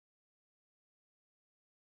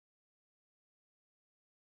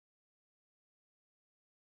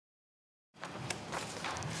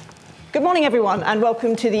Good morning, everyone, and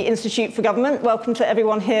welcome to the Institute for Government. Welcome to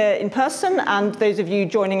everyone here in person and those of you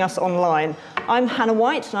joining us online. I'm Hannah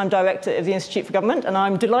White, and I'm Director of the Institute for Government, and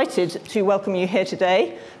I'm delighted to welcome you here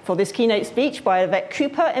today for this keynote speech by Yvette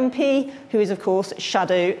Cooper MP, who is, of course,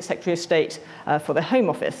 Shadow Secretary of State for the Home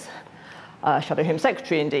Office. Shadow Home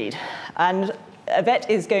Secretary, indeed. And Yvette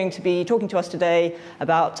is going to be talking to us today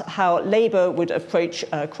about how Labour would approach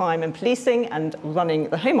crime and policing and running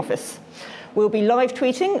the Home Office. We'll be live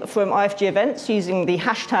tweeting from IFG events using the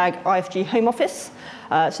hashtag IFG Home Office,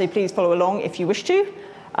 so please follow along if you wish to.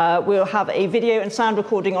 We'll have a video and sound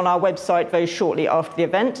recording on our website very shortly after the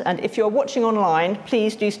event, and if you're watching online,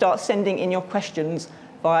 please do start sending in your questions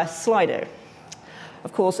via Slido.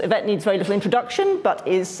 Of course, Yvette needs very little introduction, but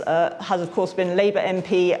has of course been Labour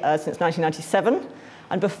MP since 1997,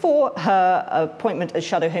 and before her appointment as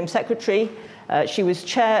Shadow Home Secretary, she was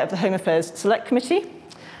Chair of the Home Affairs Select Committee.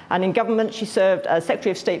 And in government, she served as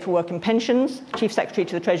Secretary of State for Work and Pensions, Chief Secretary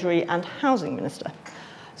to the Treasury, and Housing Minister.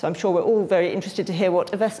 So I'm sure we're all very interested to hear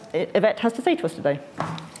what Yvette has to say to us today.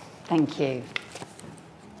 Thank you.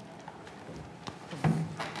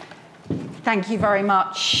 Thank you very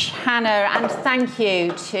much, Hannah, and thank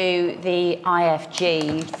you to the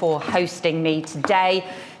IFG for hosting me today.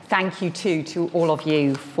 Thank you too to all of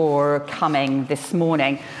you for coming this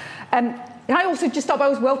morning. I also just thought I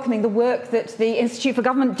was welcoming the work that the Institute for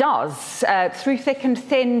Government does through thick and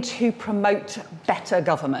thin to promote better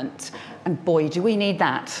government. And boy, do we need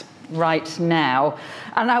that right now.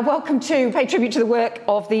 And I welcome to pay tribute to the work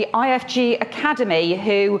of the IFG Academy,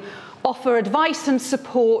 who offer advice and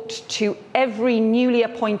support to every newly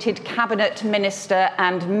appointed cabinet minister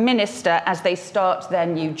and minister as they start their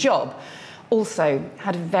new job. Also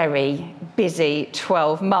had a very busy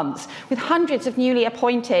 12 months with hundreds of newly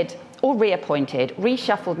appointed or reappointed,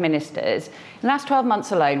 reshuffled ministers. In the last 12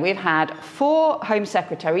 months alone, we've had 4 Home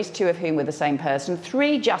Secretaries, 2 of whom were the same person,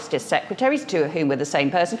 3 Justice Secretaries, 2 of whom were the same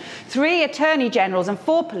person, 3 Attorney Generals and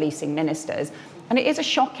 4 policing ministers. And it is a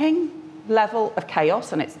shocking level of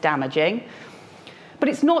chaos, and it's damaging. But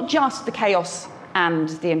it's not just the chaos and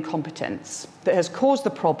the incompetence that has caused the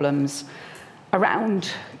problems around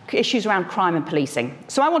issues around crime and policing.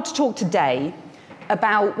 So I want to talk today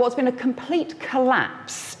about what's been a complete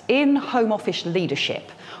collapse in Home Office leadership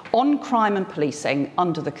on crime and policing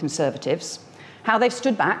under the Conservatives, how they've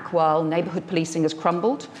stood back while neighbourhood policing has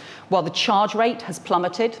crumbled, while the charge rate has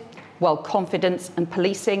plummeted, while confidence in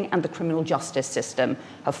policing and the criminal justice system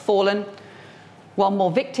have fallen, while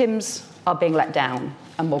more victims are being let down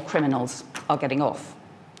and more criminals are getting off.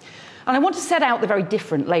 And I want to set out the very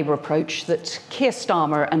different Labour approach that Keir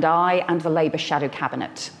Starmer and I and the Labour Shadow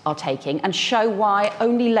Cabinet are taking, and show why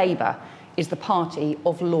only Labour is the party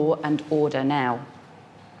of law and order now.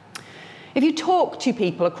 If you talk to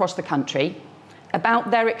people across the country about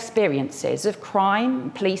their experiences of crime,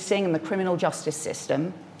 policing and the criminal justice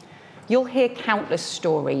system, you'll hear countless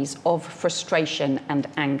stories of frustration and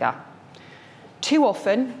anger. Too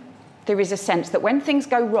often, there is a sense that when things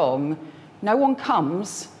go wrong, no one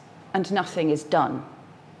comes and nothing is done.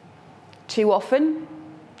 Too often,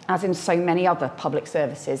 as in so many other public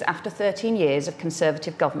services, after 13 years of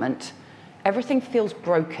Conservative government, everything feels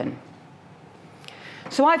broken.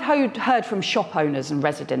 So I've heard from shop owners and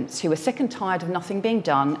residents who are sick and tired of nothing being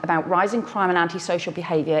done about rising crime and antisocial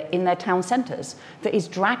behaviour in their town centres that is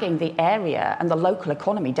dragging the area and the local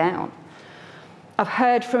economy down. I've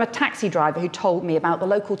heard from a taxi driver who told me about the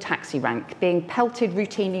local taxi rank being pelted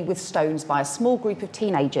routinely with stones by a small group of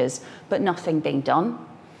teenagers, but nothing being done.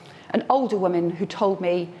 An older woman who told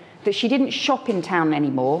me that she didn't shop in town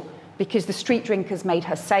anymore because the street drinkers made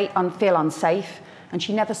her feel unsafe, and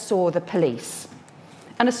she never saw the police.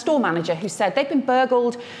 And a store manager who said they'd been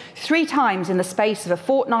burgled 3 times in the space of a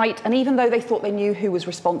fortnight, and even though they thought they knew who was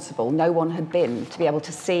responsible, no one had been to be able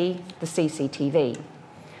to see the CCTV.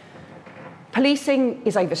 Policing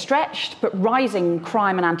is overstretched, but rising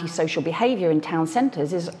crime and antisocial behaviour in town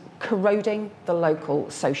centres is corroding the local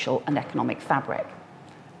social and economic fabric,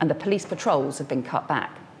 and the police patrols have been cut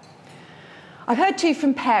back. I've heard too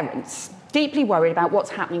from parents deeply worried about what's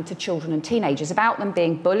happening to children and teenagers, about them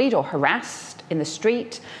being bullied or harassed in the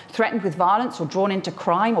street, threatened with violence or drawn into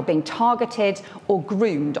crime, or being targeted or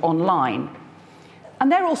groomed online.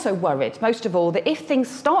 And they're also worried, most of all, that if things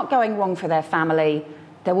start going wrong for their family,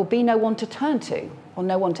 there will be no one to turn to or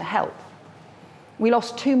no one to help. We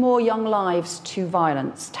lost 2 more young lives to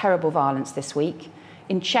violence, terrible violence this week,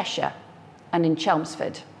 in Cheshire and in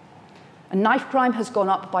Chelmsford. And knife crime has gone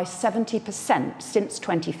up by 70% since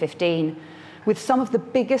 2015, with some of the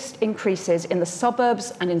biggest increases in the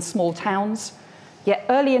suburbs and in small towns, yet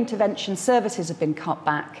early intervention services have been cut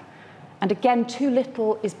back, And again, too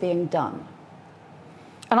little is being done.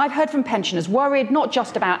 And I've heard from pensioners worried not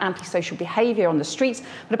just about antisocial behaviour on the streets,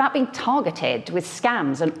 but about being targeted with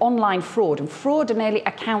scams and online fraud. And fraud nearly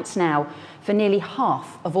accounts now for nearly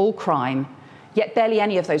half of all crime, yet barely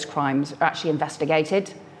any of those crimes are actually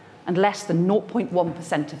investigated, and less than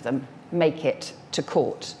 0.1% of them make it to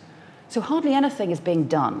court. So hardly anything is being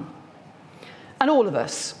done. And all of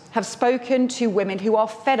us have spoken to women who are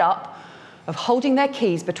fed up of holding their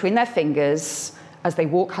keys between their fingers as they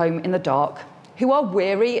walk home in the dark, who are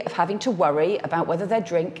weary of having to worry about whether their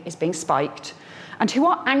drink is being spiked, and who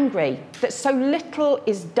are angry that so little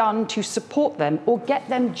is done to support them or get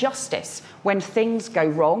them justice when things go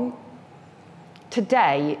wrong.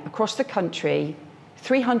 Today, across the country,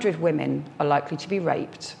 300 women are likely to be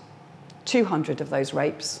raped. 200 of those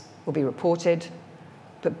rapes will be reported,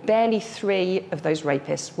 but barely 3 of those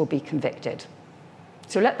rapists will be convicted.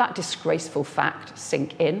 So let that disgraceful fact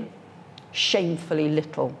sink in. Shamefully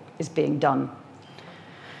little is being done.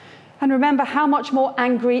 And remember how much more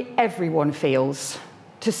angry everyone feels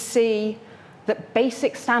to see that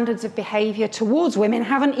basic standards of behaviour towards women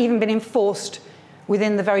haven't even been enforced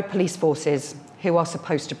within the very police forces who are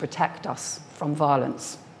supposed to protect us from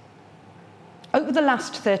violence. Over the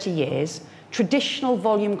last 30 years, traditional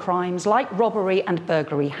volume crimes like robbery and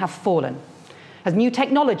burglary have fallen, as new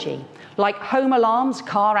technology like home alarms,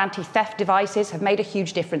 car anti-theft devices have made a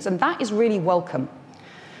huge difference, and that is really welcome.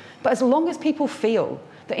 But as long as people feel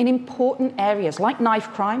that in important areas like knife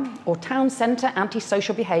crime or town centre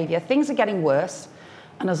antisocial behaviour, things are getting worse,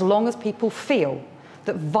 and as long as people feel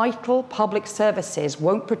that vital public services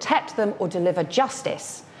won't protect them or deliver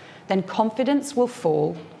justice, then confidence will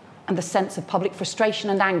fall and the sense of public frustration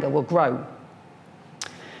and anger will grow.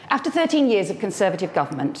 After 13 years of Conservative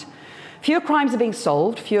government, fewer crimes are being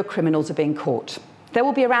solved, fewer criminals are being caught. There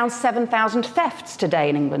will be around 7,000 thefts today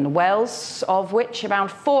in England and Wales, of which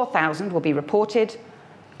around 4,000 will be reported.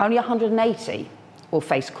 Only 180 will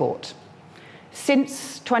face court.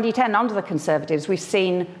 Since 2010, under the Conservatives, we've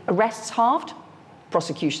seen arrests halved,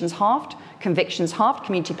 prosecutions halved, convictions halved,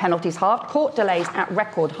 community penalties halved, court delays at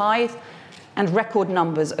record highs, and record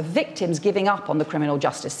numbers of victims giving up on the criminal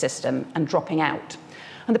justice system and dropping out.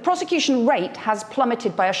 And the prosecution rate has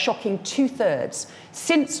plummeted by a shocking 2/3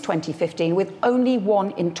 since 2015, with only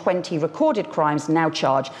 1 in 20 recorded crimes now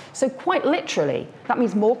charged. So quite literally, that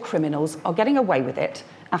means more criminals are getting away with it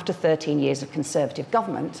after 13 years of Conservative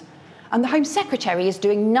government. And the Home Secretary is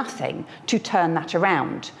doing nothing to turn that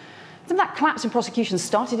around. And that collapse in prosecution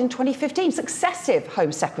started in 2015. Successive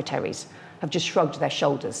Home Secretaries have just shrugged their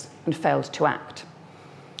shoulders and failed to act.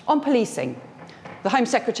 On policing, the Home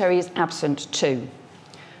Secretary is absent too.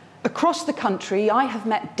 Across the country, I have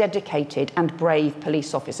met dedicated and brave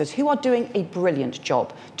police officers who are doing a brilliant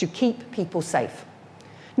job to keep people safe.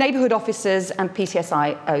 Neighbourhood officers and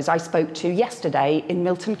PCSIOs I spoke to yesterday in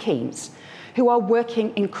Milton Keynes, who are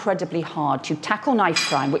working incredibly hard to tackle knife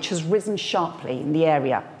crime, which has risen sharply in the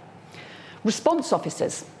area. Response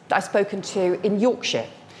officers that I've spoken to in Yorkshire,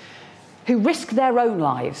 who risk their own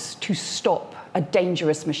lives to stop a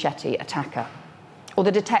dangerous machete attacker. Or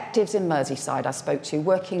the detectives in Merseyside I spoke to,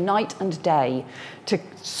 working night and day to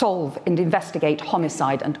solve and investigate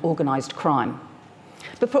homicide and organised crime.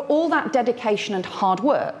 But for all that dedication and hard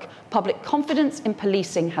work, public confidence in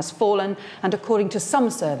policing has fallen, and according to some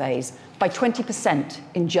surveys, by 20%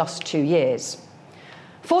 in just 2 years.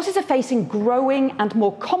 Forces are facing growing and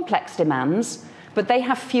more complex demands, but they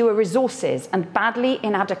have fewer resources and badly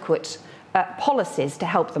inadequate policies to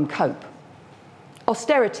help them cope.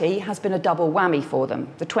 Austerity has been a double whammy for them.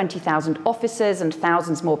 The 20,000 officers and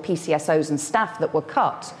thousands more PCSOs and staff that were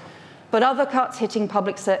cut. But other cuts hitting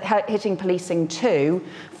policing too,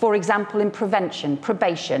 for example, in prevention,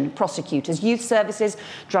 probation, prosecutors, youth services,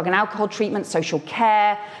 drug and alcohol treatment, social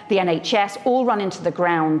care, the NHS, all run into the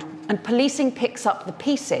ground, and policing picks up the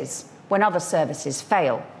pieces when other services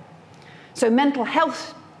fail. So mental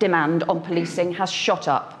health demand on policing has shot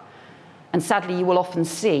up. And sadly, you will often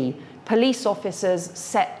see police officers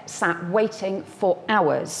sat waiting for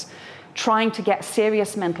hours, trying to get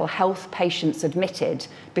serious mental health patients admitted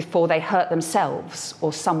before they hurt themselves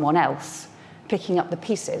or someone else, picking up the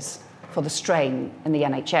pieces for the strain in the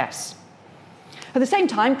NHS. At the same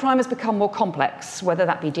time, crime has become more complex, whether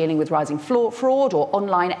that be dealing with rising fraud or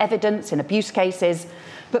online evidence in abuse cases,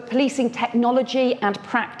 but policing technology and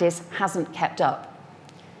practice hasn't kept up.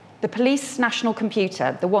 The Police National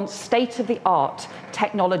Computer, the once state-of-the-art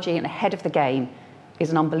technology and ahead of the game,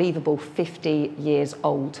 is an unbelievable 50 years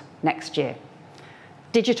old next year.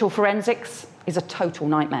 Digital forensics is a total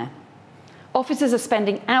nightmare. Officers are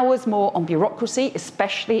spending hours more on bureaucracy,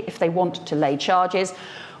 especially if they want to lay charges,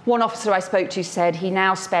 One officer I spoke to said he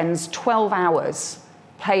now spends 12 hours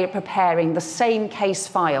preparing the same case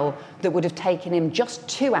file that would have taken him just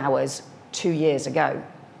 2 hours 2 years ago.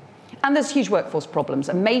 And there's huge workforce problems,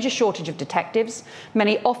 a major shortage of detectives,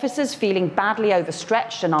 many officers feeling badly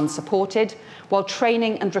overstretched and unsupported, while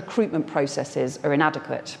training and recruitment processes are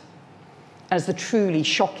inadequate. As the truly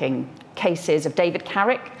shocking cases of David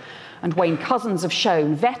Carrick and Wayne Cousins have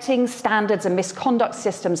shown, vetting, standards and misconduct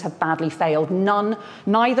systems have badly failed.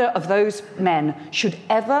 Neither of those men should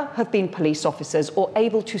ever have been police officers or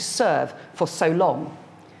able to serve for so long.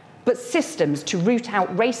 But systems to root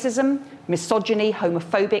out racism, misogyny,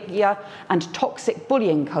 homophobia and toxic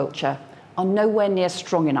bullying culture are nowhere near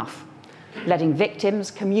strong enough, letting victims,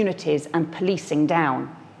 communities and policing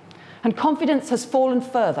down. And confidence has fallen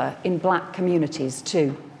further in black communities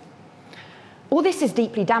too. All this is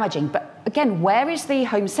deeply damaging, but again, where is the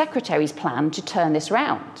Home Secretary's plan to turn this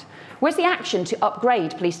round? Where's the action to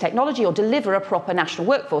upgrade police technology or deliver a proper national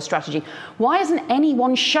workforce strategy? Why isn't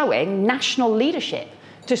anyone showing national leadership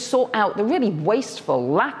to sort out the really wasteful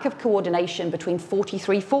lack of coordination between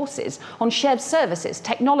 43 forces on shared services,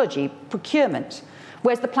 technology, procurement?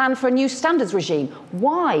 Where's the plan for a new standards regime?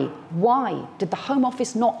 Why did the Home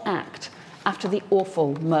Office not act after the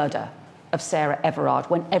awful murder of Sarah Everard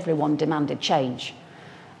when everyone demanded change?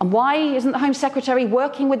 And why isn't the Home Secretary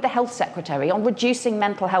working with the Health Secretary on reducing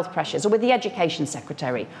mental health pressures, or with the Education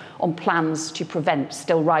Secretary on plans to prevent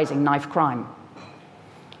still rising knife crime?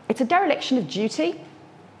 It's a dereliction of duty,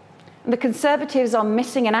 and the Conservatives are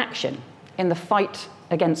missing in action in the fight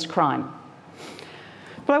against crime.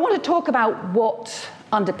 But I want to talk about what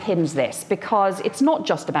underpins this, because it's not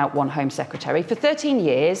just about one Home Secretary. For 13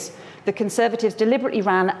 years, the Conservatives deliberately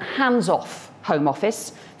ran a hands-off Home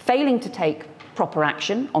Office, failing to take proper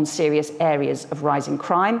action on serious areas of rising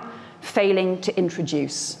crime, failing to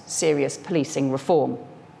introduce serious policing reform.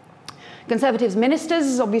 Conservative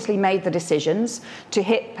ministers obviously made the decisions to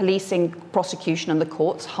hit policing, prosecution and the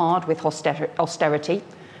courts hard with austerity,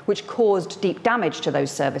 which caused deep damage to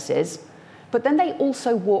those services, but then they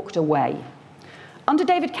also walked away. Under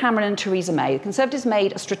David Cameron and Theresa May, the Conservatives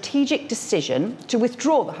made a strategic decision to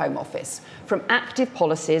withdraw the Home Office from active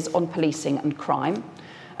policies on policing and crime,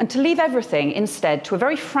 and to leave everything instead to a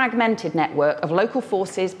very fragmented network of local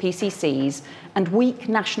forces, PCCs, and weak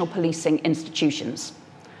national policing institutions.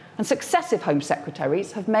 And successive Home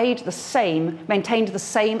Secretaries have maintained the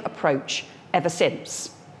same approach ever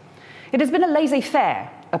since. It has been a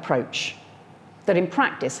laissez-faire approach that in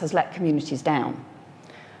practice has let communities down.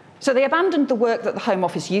 So they abandoned the work that the Home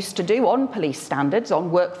Office used to do on police standards,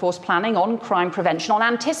 on workforce planning, on crime prevention, on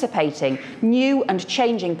anticipating new and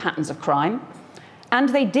changing patterns of crime, and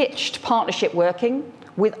they ditched partnership working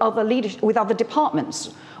with other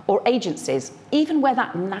departments or agencies, even where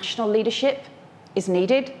that national leadership is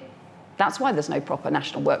needed. That's why there's no proper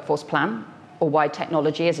national workforce plan, or why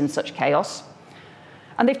technology is in such chaos.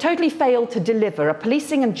 And they've totally failed to deliver a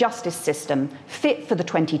policing and justice system fit for the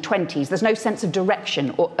 2020s. There's no sense of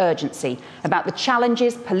direction or urgency about the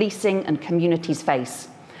challenges policing and communities face.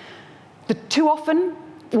 Too often,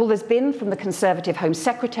 all there's been from the Conservative Home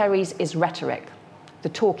Secretaries is rhetoric. The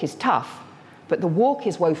talk is tough, but the walk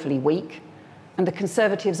is woefully weak, and the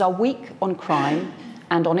Conservatives are weak on crime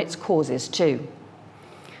and on its causes too.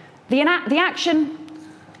 The action,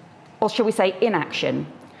 or shall we say inaction,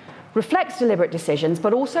 reflects deliberate decisions,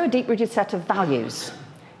 but also a deep-rooted set of values.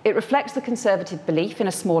 It reflects the Conservative belief in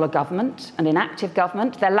a smaller government, an inactive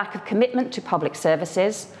government, their lack of commitment to public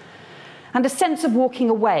services, and a sense of walking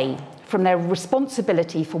away from their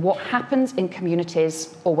responsibility for what happens in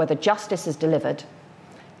communities or whether justice is delivered,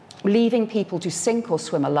 leaving people to sink or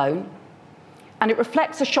swim alone. And it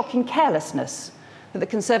reflects a shocking carelessness that the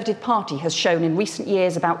Conservative Party has shown in recent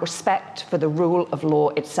years about respect for the rule of law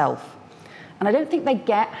itself. And I don't think they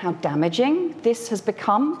get how damaging this has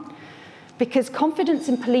become, because confidence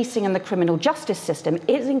in policing and the criminal justice system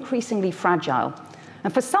is increasingly fragile.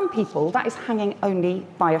 And for some people, that is hanging only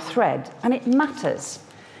by a thread, and it matters.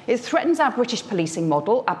 It threatens our British policing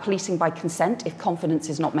model, our policing by consent, if confidence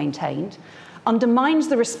is not maintained, undermines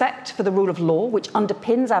the respect for the rule of law, which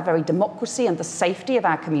underpins our very democracy and the safety of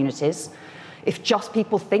our communities, if just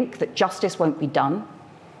people think that justice won't be done,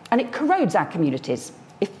 and it corrodes our communities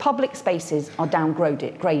if public spaces are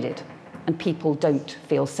downgraded and people don't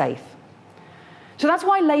feel safe. So that's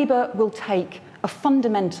why Labour will take a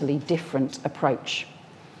fundamentally different approach.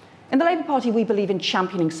 In the Labour Party, we believe in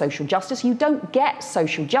championing social justice. You don't get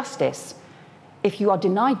social justice if you are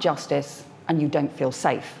denied justice and you don't feel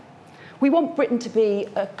safe. We want Britain to be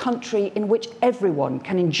a country in which everyone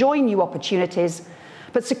can enjoy new opportunities,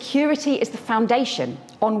 But security is the foundation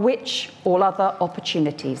on which all other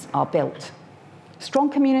opportunities are built.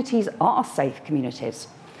 Strong communities are safe communities.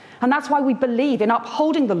 And that's why we believe in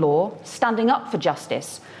upholding the law, standing up for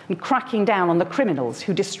justice, and cracking down on the criminals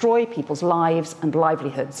who destroy people's lives and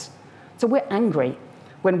livelihoods. So we're angry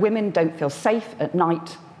when women don't feel safe at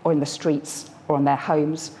night or in the streets or in their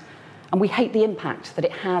homes. And we hate the impact that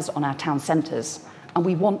it has on our town centres. And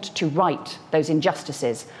we want to right those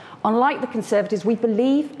injustices. Unlike the Conservatives, we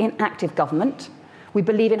believe in active government. We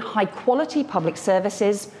believe in high-quality public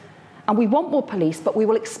services. And we want more police, but we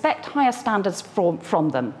will expect higher standards from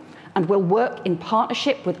them. And we'll work in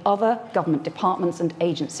partnership with other government departments and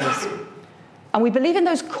agencies. And we believe in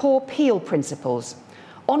those core Peel principles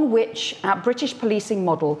on which our British policing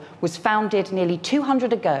model was founded nearly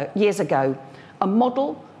 200 years ago, a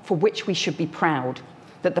model for which we should be proud,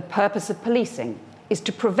 that the purpose of policing is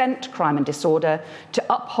to prevent crime and disorder, to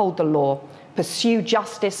uphold the law, pursue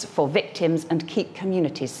justice for victims, and keep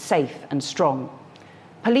communities safe and strong.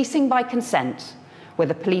 Policing by consent, where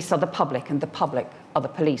the police are the public and the public are the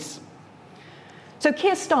police. So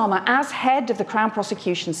Keir Starmer, as head of the Crown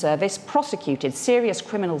Prosecution Service, prosecuted serious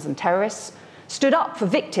criminals and terrorists, stood up for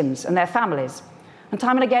victims and their families, and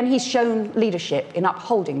time and again he's shown leadership in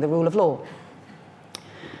upholding the rule of law.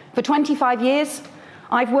 For 25 years,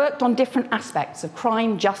 I've worked on different aspects of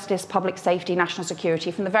crime, justice, public safety, national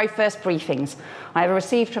security from the very first briefings I ever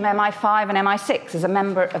received from MI5 and MI6 as a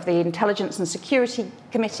member of the Intelligence and Security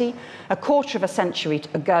Committee a quarter of a century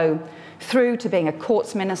ago, through to being a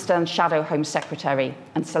courts minister and shadow Home Secretary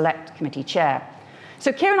and select committee chair.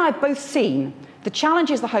 So Keir and I have both seen the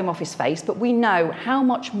challenges the Home Office face, but we know how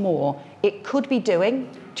much more it could be doing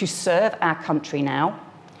to serve our country now.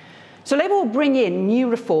 So Labour will bring in new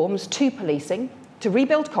reforms to policing, to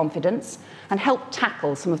rebuild confidence and help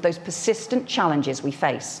tackle some of those persistent challenges we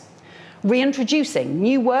face. Reintroducing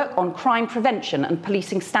new work on crime prevention and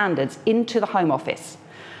policing standards into the Home Office.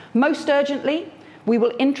 Most urgently, we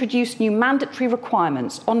will introduce new mandatory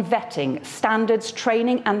requirements on vetting, standards,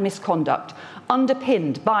 training and misconduct,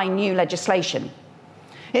 underpinned by new legislation.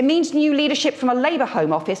 It means new leadership from a Labour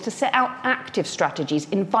Home Office to set out active strategies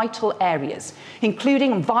in vital areas,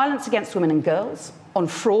 including on violence against women and girls, on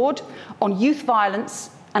fraud, on youth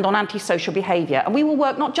violence and on antisocial behaviour. And we will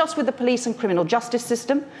work not just with the police and criminal justice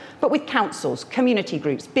system, but with councils, community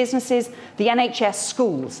groups, businesses, the NHS,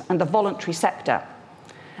 schools and the voluntary sector.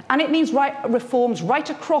 And it means reforms right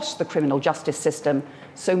across the criminal justice system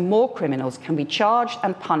so more criminals can be charged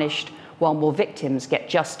and punished while more victims get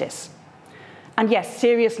justice. And yes,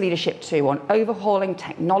 serious leadership too on overhauling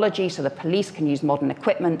technology so the police can use modern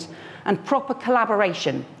equipment and proper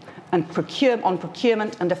collaboration and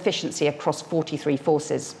procurement and efficiency across 43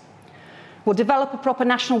 forces. We'll develop a proper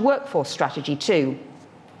national workforce strategy too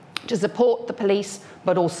to support the police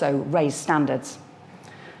but also raise standards.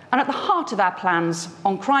 And at the heart of our plans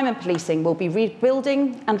on crime and policing will be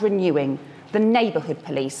rebuilding and renewing the neighbourhood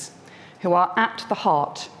police who are at the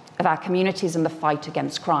heart of our communities and the fight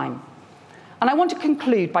against crime. And I want to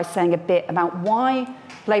conclude by saying a bit about why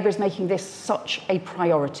Labour is making this such a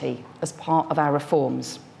priority as part of our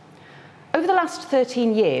reforms. Over the last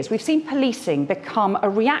 13 years, we've seen policing become a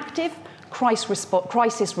reactive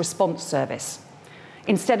crisis response service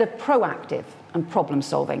instead of proactive and problem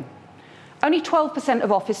solving. Only 12%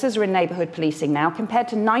 of officers are in neighbourhood policing now, compared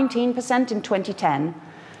to 19% in 2010.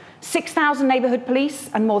 6,000 neighbourhood police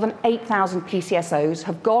and more than 8,000 PCSOs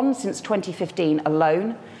have gone since 2015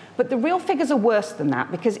 alone. But the real figures are worse than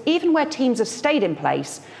that, because even where teams have stayed in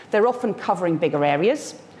place, they're often covering bigger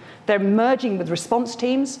areas, they're merging with response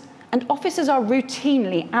teams, and officers are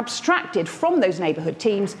routinely abstracted from those neighbourhood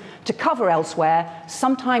teams to cover elsewhere,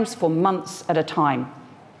 sometimes for months at a time.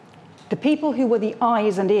 The people who were the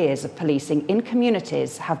eyes and ears of policing in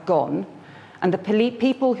communities have gone, and the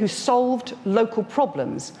people who solved local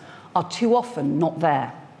problems are too often not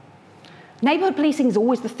there. Neighbourhood policing is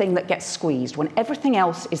always the thing that gets squeezed when everything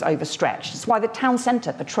else is overstretched. It's why the town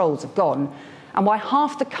centre patrols have gone, and why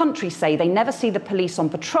half the country say they never see the police on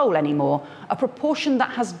patrol anymore, a proportion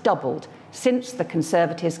that has doubled since the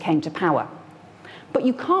Conservatives came to power. But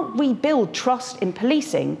you can't rebuild trust in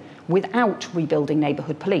policing without rebuilding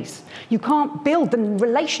neighbourhood police. You can't build the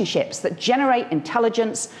relationships that generate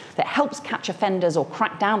intelligence, that helps catch offenders or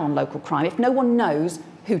crack down on local crime if no one knows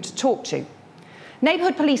who to talk to.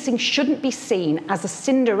 Neighbourhood policing shouldn't be seen as a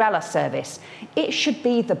Cinderella service. It should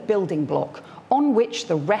be the building block on which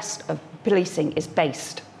the rest of policing is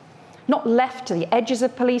based. Not left to the edges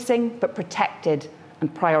of policing, but protected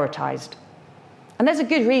and prioritised. And there's a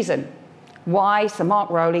good reason why Sir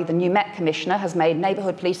Mark Rowley, the new Met Commissioner, has made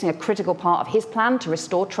neighbourhood policing a critical part of his plan to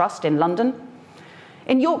restore trust in London.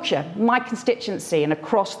 In Yorkshire, my constituency, and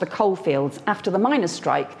across the coalfields after the miners'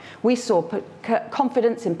 strike, we saw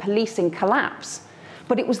confidence in policing collapse.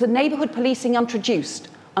 But it was the neighbourhood policing introduced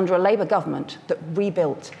under a Labour government that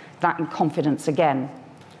rebuilt that confidence again.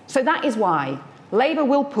 So that is why Labour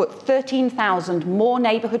will put 13,000 more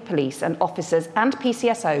neighbourhood police and officers and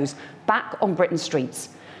PCSOs back on Britain's streets,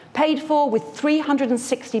 paid for with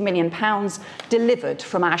 £360 million delivered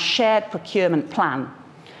from our shared procurement plan.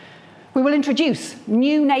 We will introduce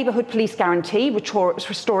new neighbourhood police guarantee,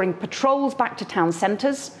 restoring patrols back to town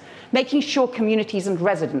centres, making sure communities and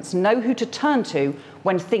residents know who to turn to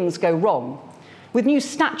when things go wrong, with new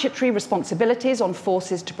statutory responsibilities on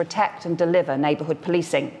forces to protect and deliver neighbourhood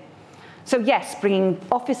policing. So yes, bringing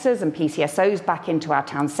officers and PCSOs back into our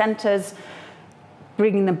town centres,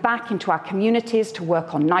 bringing them back into our communities to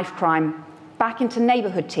work on knife crime, back into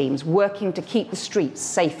neighbourhood teams working to keep the streets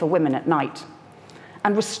safe for women at night,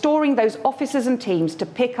 and restoring those officers and teams to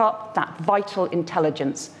pick up that vital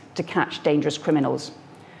intelligence to catch dangerous criminals.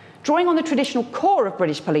 Drawing on the traditional core of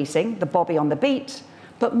British policing, the bobby on the beat,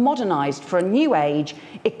 but modernised for a new age,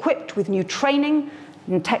 equipped with new training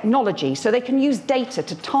and technology so they can use data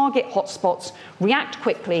to target hotspots, react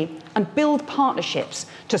quickly, and build partnerships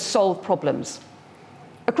to solve problems.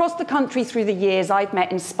 Across the country through the years, I've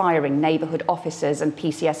met inspiring neighbourhood officers and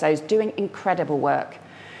PCSOs doing incredible work.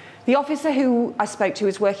 The officer who I spoke to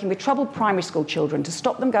was working with troubled primary school children to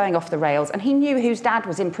stop them going off the rails, and he knew whose dad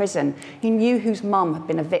was in prison. He knew whose mum had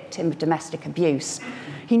been a victim of domestic abuse.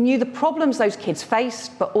 He knew the problems those kids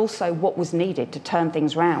faced, but also what was needed to turn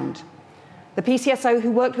things round. The PCSO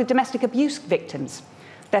who worked with domestic abuse victims,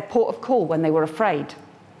 their port of call when they were afraid.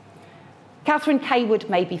 Catherine Cawood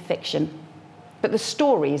may be fiction, but the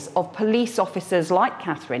stories of police officers like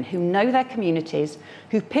Catherine who know their communities,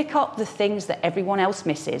 who pick up the things that everyone else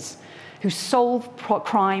misses, who solve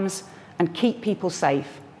crimes and keep people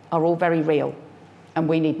safe, are all very real, and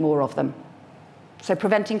we need more of them. So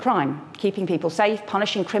preventing crime, keeping people safe,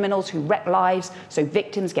 punishing criminals who wreck lives so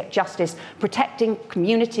victims get justice, protecting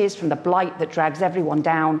communities from the blight that drags everyone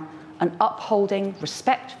down, and upholding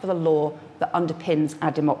respect for the law that underpins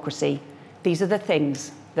our democracy. These are the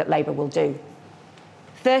things that Labour will do.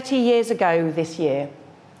 30 years ago this year,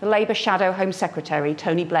 the Labour Shadow Home Secretary,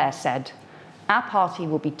 Tony Blair, said, "Our party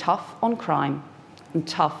will be tough on crime and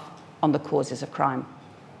tough on the causes of crime."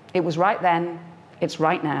 It was right then, it's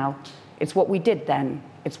right now, it's what we did then,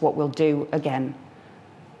 it's what we'll do again.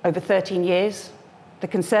 Over 13 years, the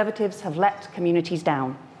Conservatives have let communities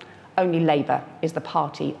down. Only Labour is the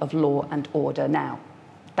party of law and order now.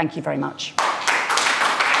 Thank you very much.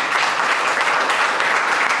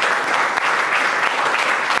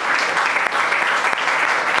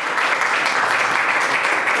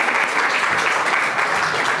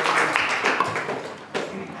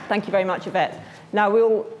 Thank you very much, Yvette. Now,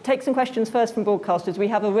 we'll take some questions first from broadcasters. We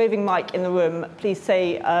have a roving mic in the room. Please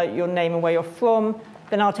say your name and where you're from.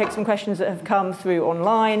 Then I'll take some questions that have come through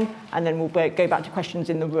online, and then we'll go back to questions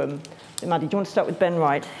in the room. So, Maddie, do you want to start with Ben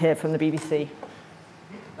Wright here from the BBC?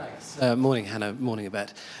 Thanks. Morning, Hannah. Morning,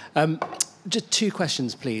 Yvette. Just two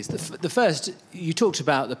questions, please. The first, you talked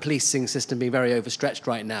about the policing system being very overstretched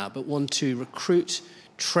right now, but want to recruit,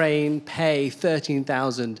 train, pay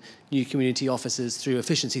 13,000 new community officers through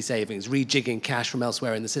efficiency savings, rejigging cash from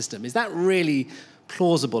elsewhere in the system. Is that really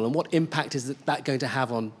plausible, and what impact is that going to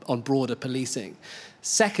have on broader policing?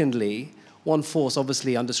 Secondly, one force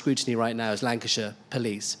obviously under scrutiny right now is Lancashire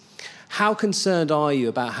Police. How concerned are you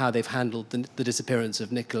about how they've handled the disappearance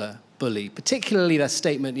of Nicola Bulley, particularly their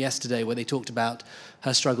statement yesterday where they talked about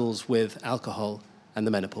her struggles with alcohol and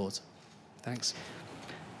the menopause? Thanks.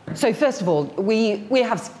 So first of all, we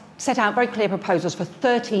have set out very clear proposals for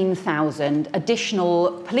 13,000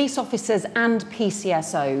 additional police officers and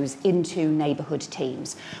PCSOs into neighbourhood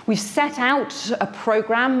teams. We've set out a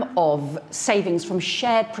programme of savings from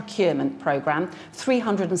shared procurement programme,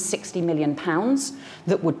 £360 million,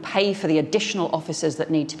 that would pay for the additional officers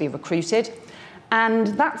that need to be recruited. And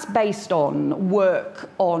that's based on work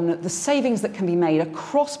on the savings that can be made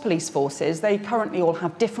across police forces. They currently all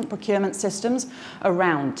have different procurement systems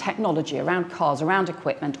around technology, around cars, around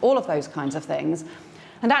equipment, all of those kinds of things.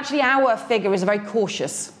 And actually our figure is a very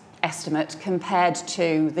cautious estimate compared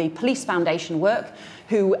to the Police Foundation work,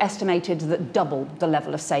 who estimated that double the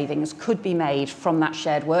level of savings could be made from that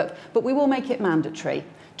shared work. But we will make it mandatory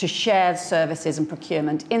to share services and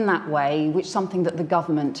procurement in that way, which is something that the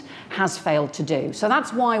government has failed to do. So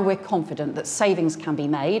that's why we're confident that savings can be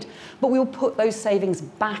made, but we'll put those savings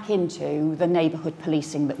back into the neighbourhood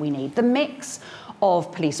policing that we need. The mix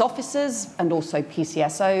of police officers and also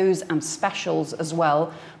PCSOs and specials as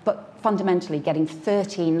well, but fundamentally getting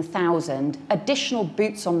 13,000 additional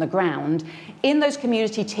boots on the ground in those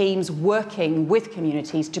community teams working with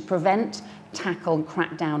communities to prevent, tackle and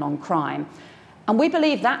crack down on crime. And we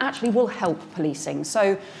believe that actually will help policing.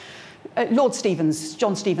 So Lord Stevens,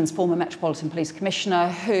 John Stevens, former Metropolitan Police Commissioner,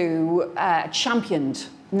 who championed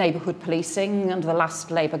neighbourhood policing under the last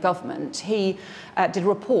Labour government, he did a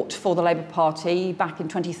report for the Labour Party back in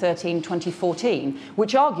 2013-2014,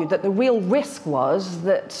 which argued that the real risk was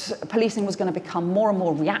that policing was going to become more and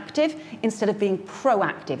more reactive instead of being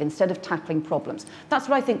proactive, instead of tackling problems. That's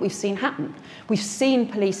what I think we've seen happen. We've seen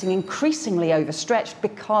policing increasingly overstretched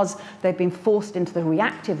because they've been forced into the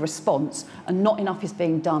reactive response, and not enough is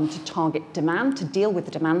being done to target demand, to deal with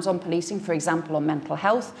the demands on policing, for example, on mental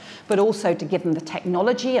health, but also to give them the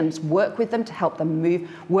technology and work with them to help them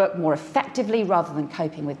work more effectively rather than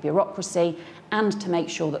coping with bureaucracy, and to make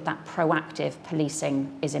sure that that proactive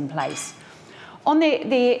policing is in place. On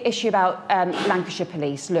the issue about Lancashire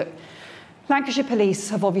Police, look, Lancashire Police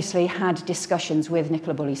have obviously had discussions with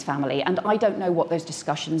Nicola Bulley's family, and I don't know what those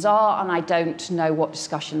discussions are, and I don't know what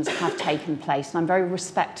discussions have taken place, and I'm very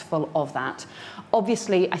respectful of that.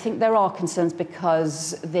 Obviously, I think there are concerns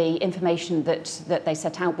because the information that they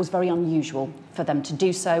set out was very unusual for them to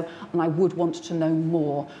do so, and I would want to know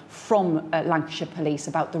more from Lancashire Police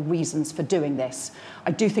about the reasons for doing this.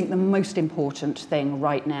 I do think the most important thing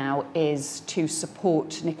right now is to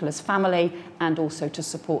support Nicola's family and also to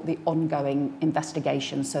support the ongoing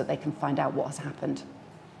investigation so that they can find out what has happened.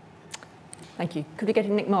 Thank you. Could we get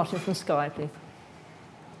Nick Martin from Sky, please?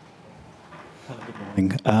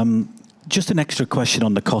 Good morning. Just an extra question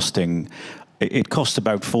on the costing. It costs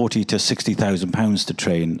about £40,000 to £60,000 to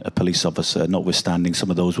train a police officer, notwithstanding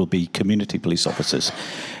some of those will be community police officers.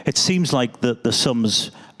 It seems like the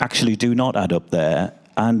sums actually do not add up there.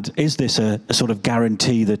 And is this a sort of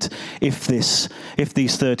guarantee that if these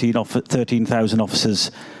 13,000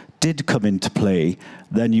 officers did come into play,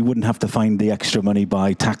 then you wouldn't have to find the extra money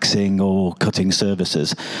by taxing or cutting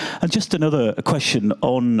services? And just another question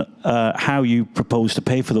on how you propose to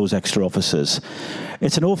pay for those extra officers.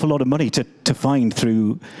 It's an awful lot of money to find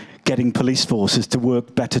through getting police forces to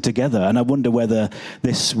work better together. And I wonder whether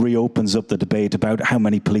this reopens up the debate about how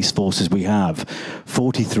many police forces we have.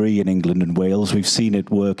 43 in England and Wales. We've seen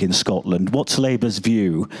it work in Scotland. What's Labour's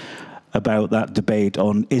view about that debate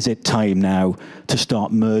on, is it time now to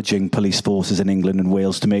start merging police forces in England and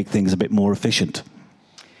Wales to make things a bit more efficient?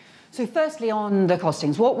 So firstly, on the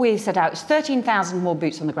costings, what we set out is 13,000 more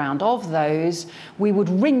boots on the ground. Of those, we would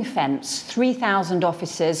ring-fence 3,000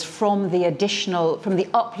 officers from the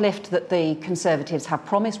uplift that the Conservatives have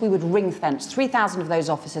promised. We would ring-fence 3,000 of those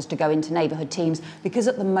officers to go into neighbourhood teams, because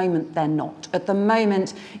at the moment they're not. At the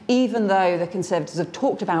moment, even though the Conservatives have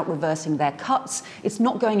talked about reversing their cuts, it's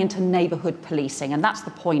not going into neighbourhood policing, and that's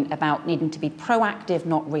the point about needing to be proactive,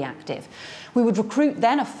 not reactive. We would recruit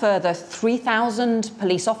then a further 3,000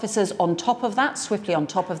 police officers on top of that, swiftly on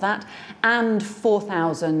top of that, and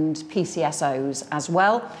 4,000 PCSOs as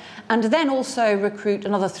well. And then also recruit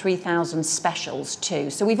another 3,000 specials too.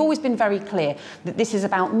 So we've always been very clear that this is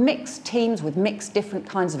about mixed teams with mixed different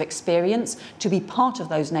kinds of experience to be part of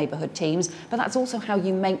those neighbourhood teams, but that's also how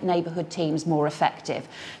you make neighbourhood teams more effective.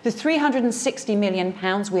 The £360 million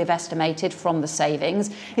we have estimated from the savings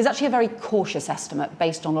is actually a very cautious estimate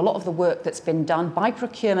based on a lot of the work that's been done by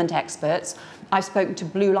procurement experts. I've spoken to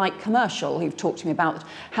Blue Light Commercial, who've talked to me about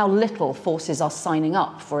how little forces are signing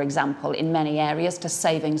up, for example, in many areas to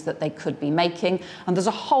savings that they could be making. And there's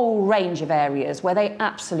a whole range of areas where they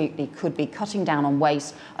absolutely could be cutting down on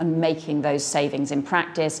waste and making those savings in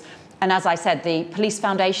practice. And as I said, the Police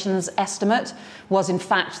Foundation's estimate was in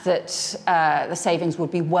fact that the savings would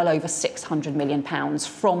be well over £600 million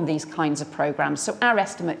from these kinds of programmes. So our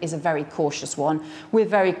estimate is a very cautious one. We're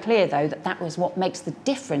very clear, though, that that was what makes the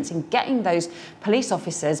difference in getting those police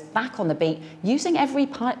officers back on the beat, using every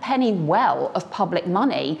penny well of public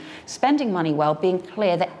money, spending money well, being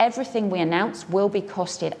clear that everything we announce will be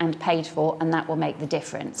costed and paid for, and that will make the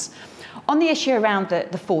difference. On the issue around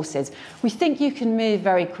the forces, we think you can move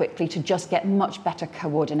very quickly to just get much better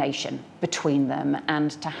coordination between them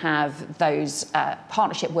and to have those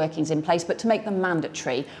partnership workings in place, but to make them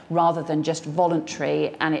mandatory rather than just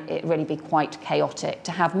voluntary and it really be quite chaotic,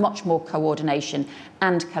 to have much more coordination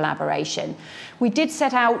and collaboration. We did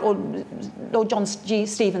set out, or Lord John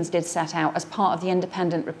Stevens did set out as part of the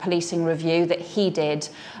independent policing review that he did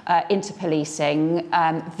into policing,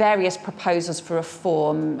 various proposals for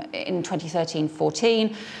reform in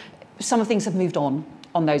 2013-14. Some of things have moved on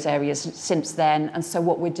those areas since then, and so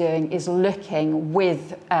what we're doing is looking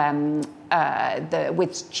with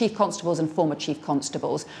chief constables and former chief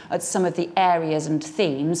constables at some of the areas and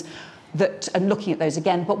themes and looking at those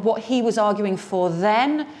again. But what he was arguing for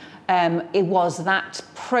then, it was that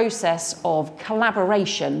process of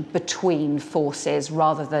collaboration between forces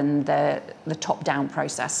rather than the top-down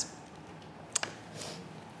process.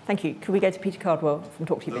 Thank you. Could we go to Peter Cardwell from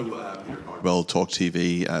Talk TV? Peter Cardwell, Talk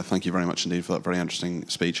TV. Thank you very much indeed for that very interesting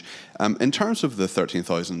speech. In terms of the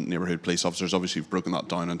 13,000 neighbourhood police officers, obviously you've broken that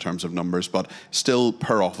down in terms of numbers, but still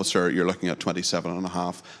per officer you're looking at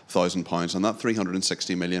 £27,500, and that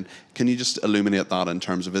 360 million. Can you just illuminate that in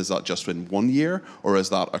terms of, is that just in 1 year, or is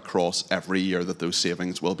that across every year that those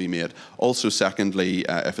savings will be made? Also, secondly,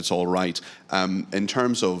 if it's all right, in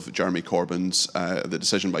terms of Jeremy Corbyn's the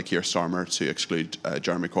decision by Keir Starmer to exclude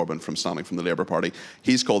Jeremy Corbyn from standing from the Labour Party,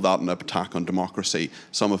 he's called that an attack on democracy.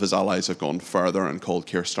 Some of his allies have gone further and called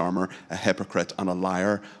Keir Starmer a hypocrite and a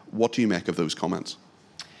liar. What do you make of those comments?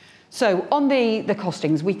 So on the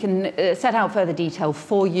costings, we can set out further detail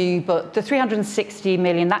for you, but the 360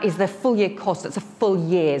 million, that is the full year cost. That's a full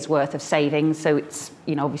year's worth of savings. So it's,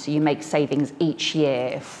 obviously you make savings each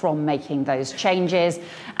year from making those changes.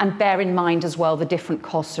 And bear in mind as well the different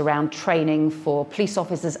costs around training for police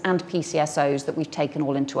officers and PCSOs that we've taken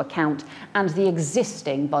all into account, and the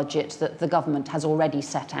existing budget that the government has already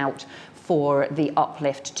set out for the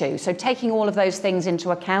uplift too. So taking all of those things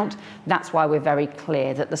into account, that's why we're very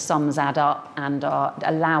clear that the sums add up and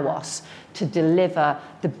allow us to deliver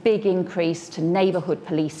the big increase to neighbourhood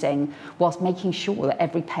policing, whilst making sure that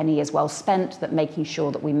every penny is well spent, that making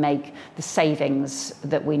sure that we make the savings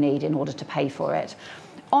that we need in order to pay for it.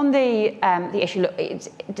 On the issue, look,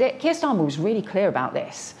 Keir Starmer was really clear about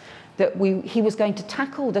this, that he was going to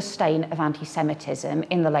tackle the stain of anti-Semitism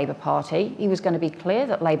in the Labour Party. He was going to be clear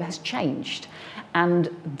that Labour has changed. And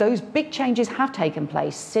those big changes have taken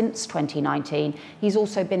place since 2019. He's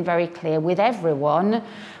also been very clear with everyone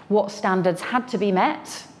what standards had to be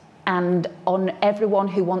met, and on everyone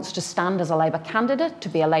who wants to stand as a Labour candidate to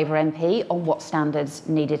be a Labour MP on what standards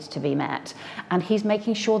needed to be met. And he's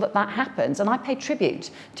making sure that that happens. And I pay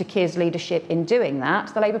tribute to Keir's leadership in doing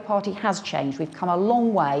that. The Labour Party has changed. We've come a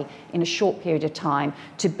long way in a short period of time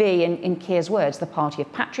to be, in Keir's words, the party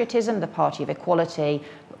of patriotism, the party of equality,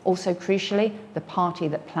 but also crucially, the party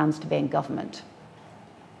that plans to be in government.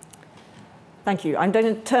 Thank you. I'm going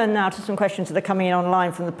to turn now to some questions that are coming in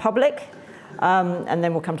online from the public. And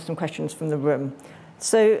then we'll come to some questions from the room.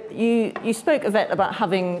 So you spoke, Yvette, about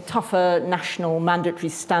having tougher national mandatory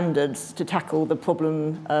standards to tackle the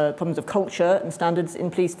problems of culture and standards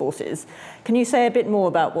in police forces. Can you say a bit more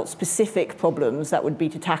about what specific problems that would be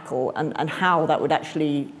to tackle, and how that would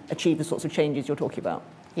actually achieve the sorts of changes you're talking about?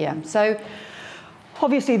 Yeah, so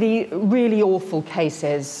obviously the really awful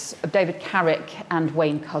cases of David Carrick and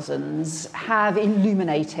Wayne Couzens have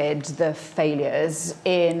illuminated the failures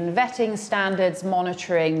in vetting standards,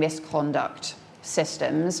 monitoring, misconduct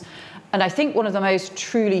systems. And I think one of the most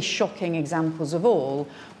truly shocking examples of all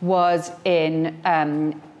was in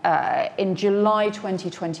July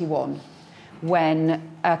 2021,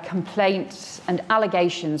 when complaints and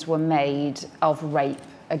allegations were made of rape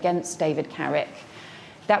against David Carrick.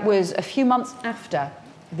 That was a few months after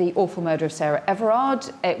the awful murder of Sarah Everard.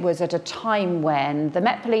 It was at a time when the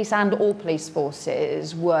Met Police and all police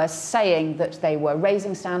forces were saying that they were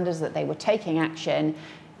raising standards, that they were taking action,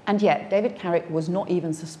 and yet David Carrick was not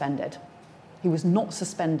even suspended. He was not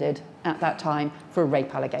suspended at that time for a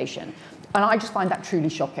rape allegation. And I just find that truly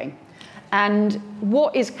shocking. And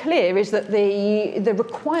what is clear is that the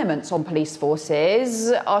requirements on police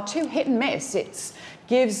forces are too hit and miss. It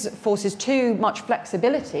gives forces too much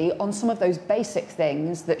flexibility on some of those basic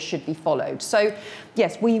things that should be followed. So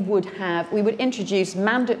yes, we would introduce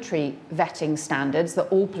mandatory vetting standards that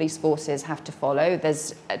all police forces have to follow.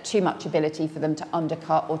 There's too much ability for them to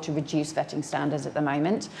undercut or to reduce vetting standards at the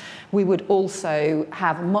moment. We would also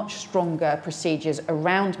have much stronger procedures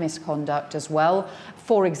around misconduct as well.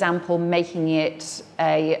 For example, making it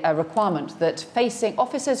a requirement that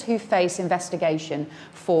officers who face investigation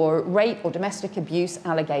for rape or domestic abuse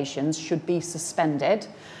allegations should be suspended,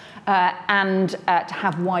 and to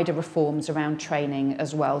have wider reforms around training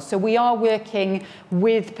as well. So we are working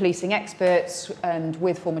with policing experts and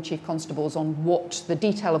with former chief constables on what the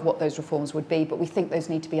detail of what those reforms would be, but we think those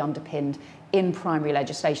need to be underpinned in primary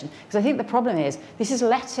legislation. Because I think the problem is this is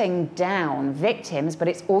letting down victims, but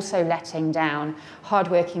it's also letting down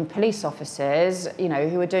hardworking police officers,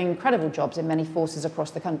 who are doing incredible jobs in many forces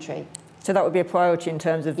across the country. So that would be a priority in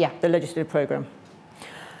terms of the legislative programme.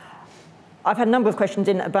 I've had a number of questions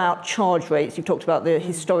in about charge rates. You've talked about the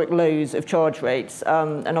historic lows of charge rates,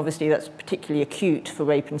 and obviously that's particularly acute for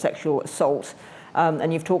rape and sexual assault.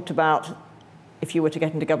 And you've talked about, if you were to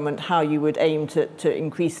get into government, how you would aim to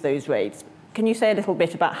increase those rates. Can you say a little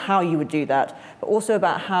bit about how you would do that, but also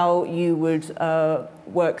about how you would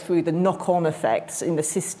work through the knock-on effects in the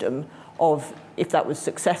system of, if that was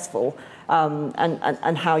successful,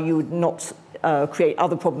 and how you would not create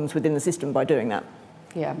other problems within the system by doing that?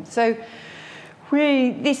 Yeah. So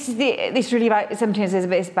this really about 17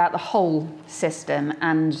 is about the whole system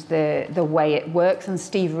and the way it works. And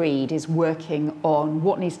Steve Reed is working on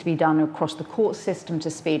what needs to be done across the court system to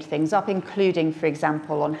speed things up, including, for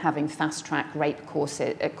example, on having fast-track rape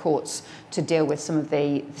courts to deal with some of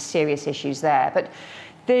the serious issues there. But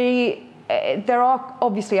there are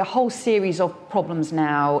obviously a whole series of problems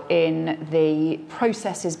now in the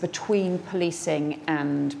processes between policing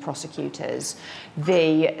and prosecutors.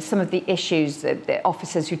 Some of the issues that the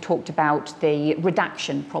officers who talked about, the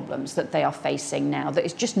redaction problems that they are facing now, that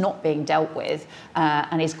is just not being dealt with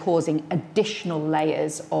and is causing additional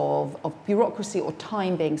layers of bureaucracy or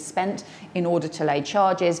time being spent in order to lay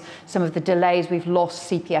charges. Some of the delays, we've lost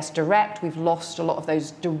CPS Direct, we've lost a lot of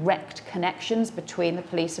those direct connections between the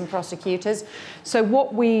police and prosecutors. So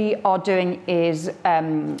what we are doing is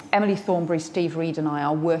Emily Thornberry, Steve Reed and I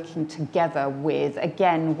are working together with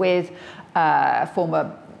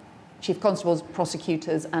former chief constables,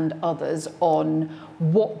 prosecutors and others on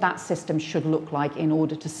what that system should look like in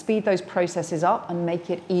order to speed those processes up and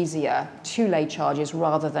make it easier to lay charges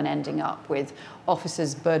rather than ending up with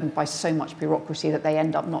officers burdened by so much bureaucracy that they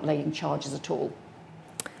end up not laying charges at all.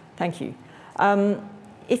 Thank you.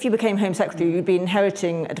 If you became Home Secretary, you'd be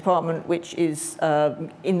inheriting a department which is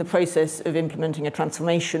in the process of implementing a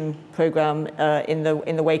transformation programme in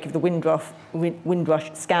the wake of the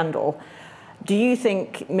Windrush scandal. Do you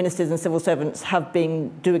think ministers and civil servants have been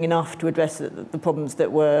doing enough to address the problems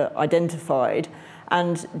that were identified?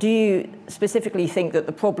 And do you specifically think that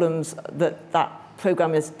the problems that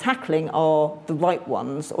programme is tackling are the right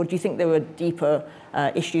ones, or do you think there were deeper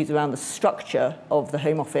issues around the structure of the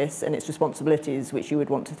Home Office and its responsibilities which you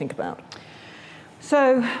would want to think about?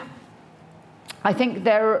 So I think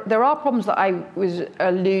there are problems that I was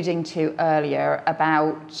alluding to earlier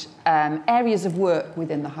about areas of work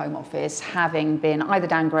within the Home Office having been either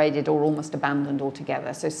downgraded or almost abandoned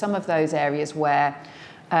altogether. So some of those areas where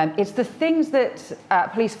it's the things that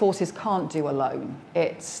police forces can't do alone.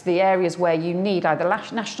 It's the areas where you need either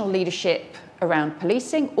national leadership around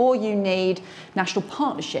policing or you need national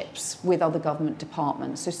partnerships with other government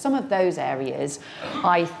departments. So some of those areas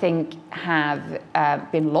I think have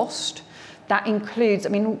been lost. That includes, I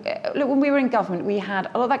mean, look, when we were in government, we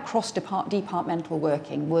had a lot of that cross-departmental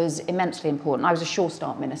working was immensely important. I was a Sure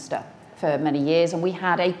Start minister for many years, and we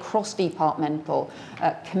had a cross-departmental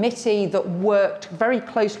committee that worked very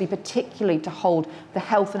closely, particularly to hold the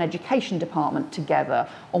health and education department together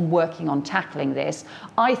on working on tackling this.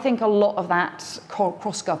 I think a lot of that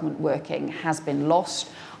cross-government working has been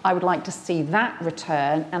lost. I would like to see that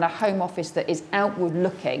return and a Home Office that is outward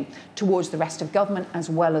looking towards the rest of government as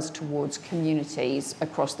well as towards communities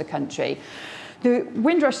across the country. The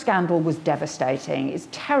Windrush scandal was devastating. It's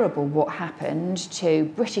terrible what happened to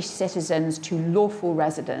British citizens, to lawful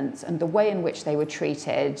residents, and the way in which they were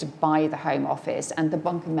treated by the Home Office and the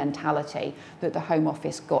bunker mentality that the Home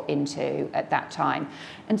Office got into at that time.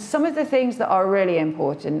 And some of the things that are really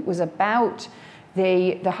important was about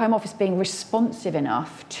the Home Office being responsive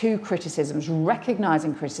enough to criticisms,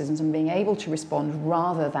 recognising criticisms and being able to respond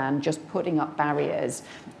rather than just putting up barriers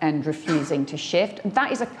and refusing to shift. And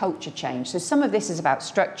that is a culture change. So some of this is about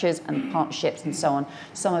structures and partnerships and so on.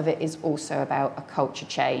 Some of it is also about a culture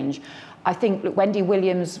change. I think Wendy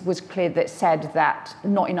Williams was clear that said that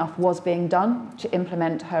not enough was being done to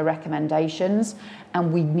implement her recommendations,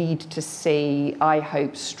 and we need to see, I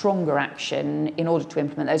hope, stronger action in order to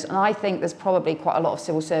implement those. And I think there's probably quite a lot of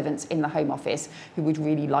civil servants in the Home Office who would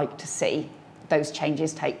really like to see those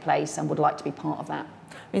changes take place and would like to be part of that.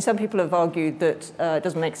 I mean, some people have argued that it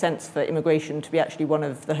doesn't make sense for immigration to be actually one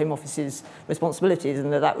of the Home Office's responsibilities,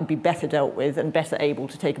 and that would be better dealt with and better able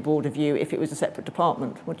to take a broader view if it was a separate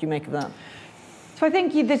department. What do you make of that? So I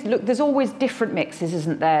think there's always different mixes,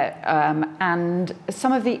 isn't there? And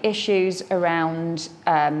some of the issues around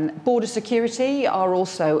border security are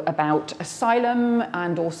also about asylum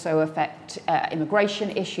and also affect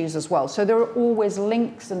immigration issues as well. So there are always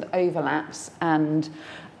links and overlaps, and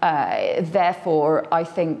therefore I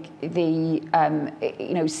think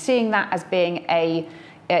seeing that as being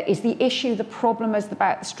is the issue, the problem is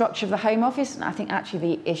about the structure of the Home Office, and I think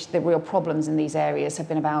actually the real problems in these areas have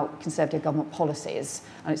been about Conservative government policies,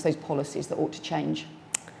 and it's those policies that ought to change.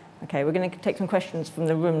 Okay, we're going to take some questions from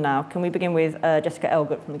the room now. Can we begin with Jessica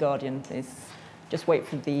Elgert from The Guardian, please? Just wait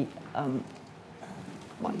for the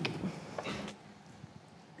mic.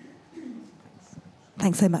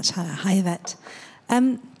 Thanks so much, Hannah. Hi, Yvette.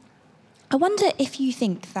 I wonder if you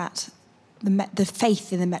think that the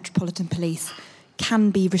faith in the Metropolitan Police can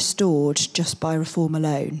be restored just by reform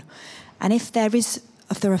alone, and if there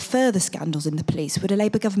are further scandals in the police, would a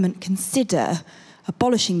Labour government consider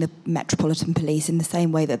abolishing the Metropolitan Police in the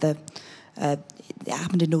same way that it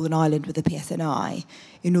happened in Northern Ireland with the PSNI,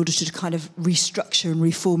 in order to kind of restructure and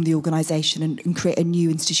reform the organisation and create a new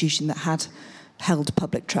institution that had held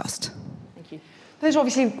public trust? Thank you. Those are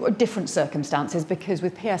obviously different circumstances, because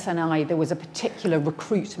with PSNI there was a particular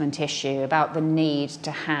recruitment issue about the need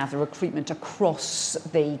to have the recruitment across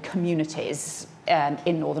the communities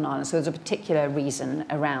in Northern Ireland. So there's a particular reason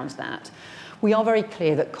around that. We are very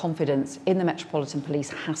clear that confidence in the Metropolitan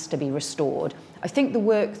Police has to be restored. I think the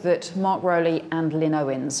work that Mark Rowley and Lynn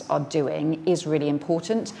Owens are doing is really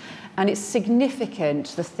important, and it's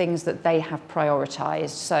significant the things that they have prioritised.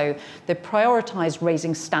 So they've prioritised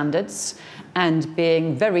raising standards and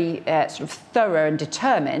being very sort of thorough and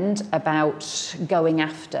determined about going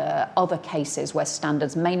after other cases where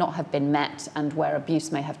standards may not have been met and where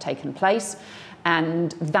abuse may have taken place.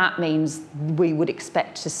 And that means we would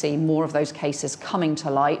expect to see more of those cases coming to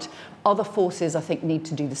light. Other forces, I think, need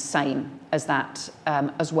to do the same as that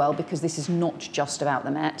as well, because this is not just about the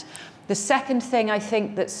Met. The second thing I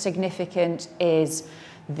think that's significant is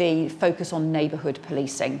the focus on neighbourhood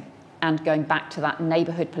policing, and going back to that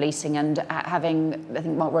neighbourhood policing and having, I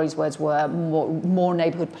think Mark Rowley's words were, more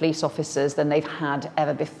neighbourhood police officers than they've had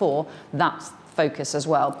ever before. That's focus as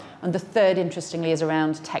well. And the third, interestingly, is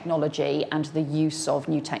around technology and the use of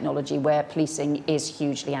new technology, where policing is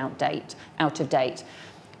hugely out of date.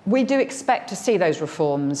 We do expect to see those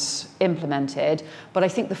reforms implemented, but I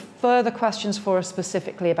think the further questions for us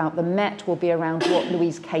specifically about the Met will be around what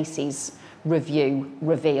Louise Casey's review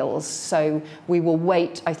reveals. So we will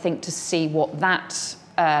wait, I think, to see what that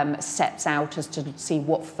sets out, as to see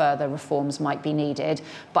what further reforms might be needed.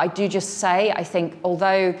 But I do just say, I think,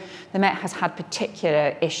 although the Met has had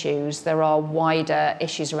particular issues, there are wider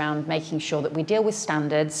issues around making sure that we deal with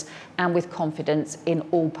standards and with confidence in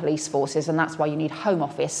all police forces, and that's why you need Home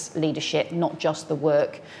Office leadership, not just the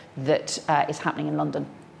work that is happening in London.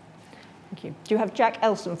 Thank you. Do you have Jack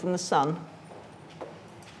Elson from The Sun?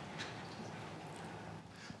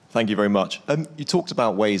 Thank you very much. You talked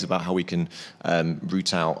about ways about how we can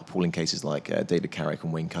root out appalling cases like David Carrick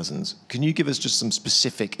and Wayne Couzens. Can you give us just some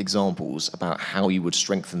specific examples about how you would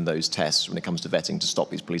strengthen those tests when it comes to vetting to stop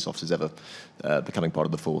these police officers ever becoming part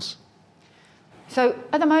of the force? So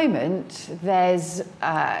at the moment,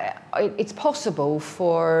 it's possible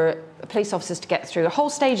for police officers to get through the whole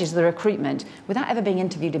stages of the recruitment without ever being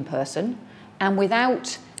interviewed in person and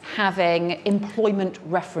without having employment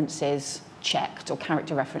references checked or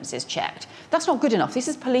character references checked. That's not good enough. This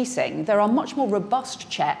is policing. There are much more robust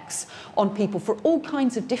checks on people for all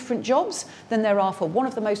kinds of different jobs than there are for one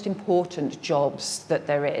of the most important jobs that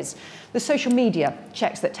there is. The social media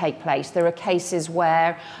checks that take place. There are cases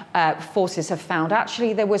where forces have found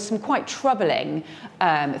actually there was some quite troubling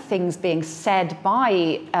things being said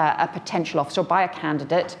by a potential officer or by a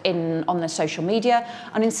candidate on the social media,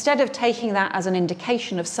 and instead of taking that as an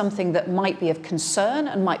indication of something that might be of concern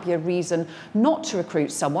and might be a reason not to recruit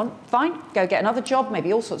someone, fine, go get another job,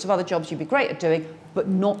 maybe all sorts of other jobs you'd be great at doing, but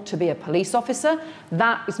not to be a police officer.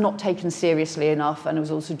 That is not taken seriously enough, and it was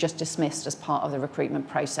also just dismissed as part of the recruitment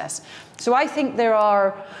process. So I think there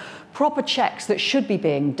are proper checks that should be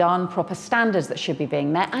being done, proper standards that should be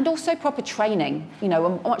being met, and also proper training, a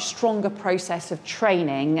much stronger process of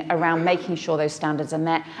training around making sure those standards are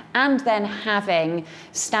met, and then having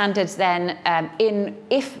standards then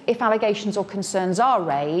if allegations or concerns are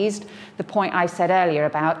raised, the point I said earlier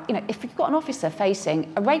about, if you've got an officer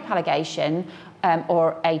facing a rape allegation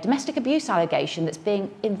or a domestic abuse allegation that's being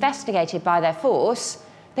investigated by their force,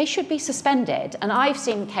 they should be suspended. And I've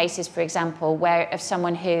seen cases, for example, of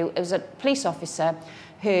someone who was a police officer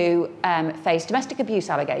who faced domestic abuse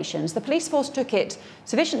allegations. The police force took it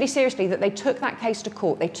sufficiently seriously that they took that case to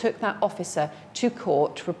court. They took that officer to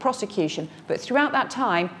court for prosecution. But throughout that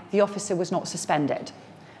time, the officer was not suspended.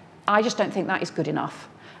 I just don't think that is good enough.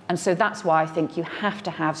 And so that's why I think you have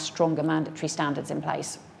to have stronger mandatory standards in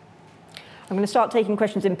place. I'm going to start taking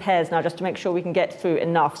questions in pairs now, just to make sure we can get through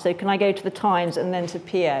enough. So can I go to the Times and then to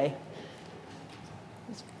PA?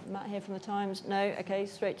 Is Matt here from the Times? No? OK,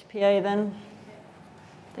 straight to PA then.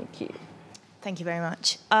 Thank you. Thank you very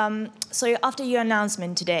much. So after your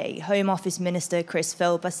announcement today, Home Office Minister Chris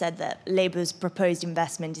Philp said that Labour's proposed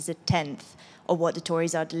investment is a tenth of what the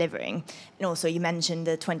Tories are delivering. And also you mentioned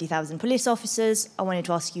the 20,000 police officers. I wanted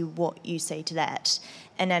to ask you what you say to that.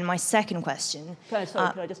 And then my second question... Sorry,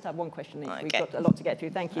 could I just have one question each? Okay. We've got a lot to get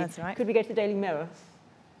through. Thank you. That's all right. Could we go to the Daily Mirror?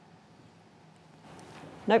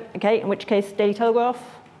 Nope. Okay, in which case, Daily Telegraph?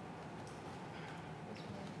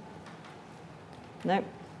 Nope.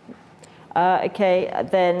 Okay,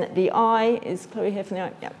 then the I is Chloe here from the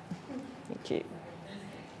I. Yeah. Thank you.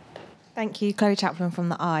 Thank you, Chloe Chaplin from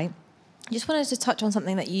the I. Just wanted to touch on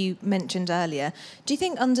something that you mentioned earlier. Do you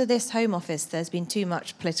think under this Home Office there's been too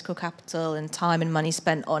much political capital and time and money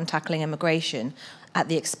spent on tackling immigration at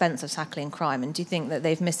the expense of tackling crime? And do you think that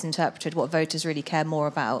they've misinterpreted what voters really care more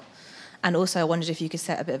about? And also I wondered if you could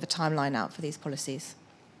set a bit of a timeline out for these policies.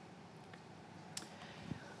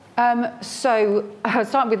 So I'll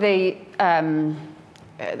start with the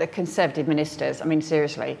Conservative ministers. I mean,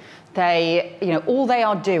 seriously, they, all they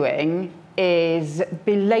are doing is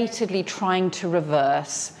belatedly trying to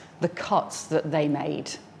reverse the cuts that they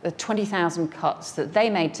made, the 20,000 cuts that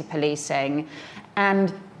they made to policing.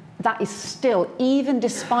 And that is still, even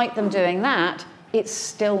despite them doing that, it's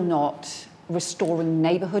still not restoring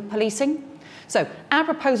neighbourhood policing. So our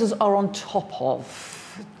proposals are on top of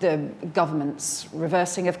the government's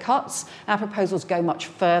reversing of cuts. Our proposals go much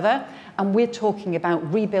further, and we're talking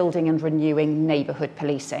about rebuilding and renewing neighbourhood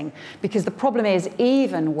policing. Because the problem is,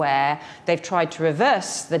 even where they've tried to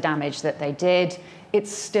reverse the damage that they did,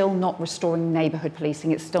 it's still not restoring neighbourhood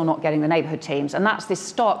policing, it's still not getting the neighbourhood teams. And that's this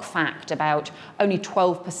stark fact about only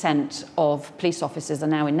 12% of police officers are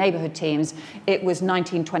now in neighbourhood teams. It was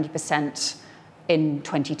 19-20% in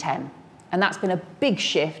 2010. And that's been a big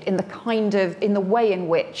shift in the way in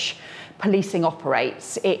which policing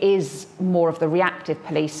operates. It is more of the reactive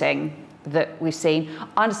policing that we've seen.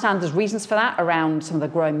 I understand there's reasons for that around some of the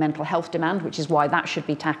growing mental health demand, which is why that should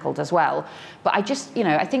be tackled as well. But I just,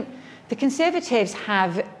 I think the Conservatives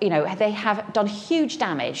have, they have done huge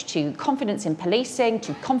damage to confidence in policing,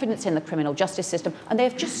 to confidence in the criminal justice system, and they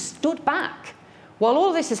have just stood back. While all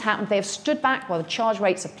of this has happened, they have stood back while the charge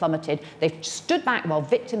rates have plummeted. They've stood back while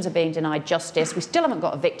victims are being denied justice. We still haven't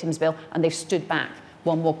got a victims bill, and they've stood back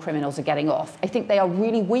while more criminals are getting off. I think they are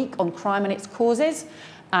really weak on crime and its causes,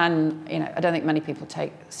 and I don't think many people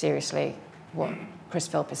take seriously what Chris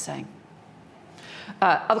Philp is saying.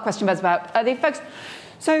 Other question was about the folks.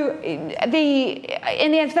 So in the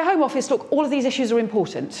end, the Home Office, look, all of these issues are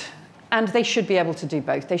important. And they should be able to do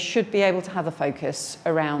both. They should be able to have a focus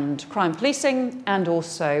around crime policing and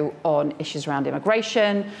also on issues around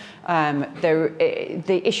immigration.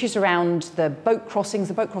 The issues around the boat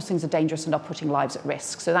crossings are dangerous and are putting lives at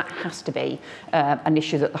risk. So that has to be an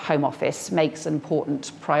issue that the Home Office makes an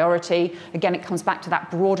important priority. Again, it comes back to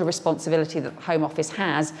that broader responsibility that the Home Office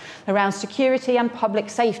has around security and public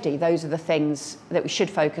safety. Those are the things that we should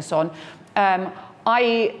focus on.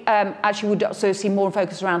 I actually would also see more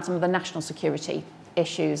focus around some of the national security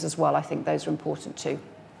issues as well. I think those are important too.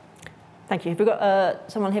 Thank you. Have we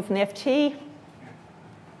got someone here from the FT?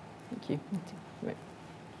 Thank you.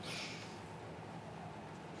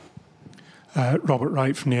 Robert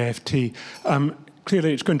Wright from the AFT.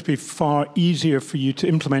 Clearly, it's going to be far easier for you to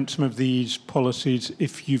implement some of these policies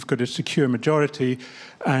if you've got a secure majority.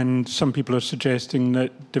 And some people are suggesting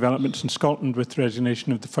that developments in Scotland with the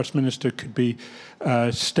resignation of the First Minister could be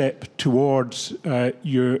a step towards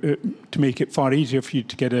to make it far easier for you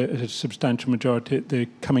to get a substantial majority at the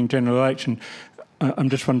coming general election.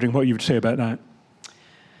 I'm just wondering what you would say about that.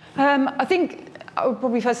 I think I would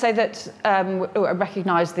probably first say that I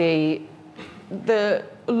recognise the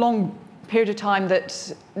long period of time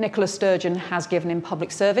that Nicola Sturgeon has given in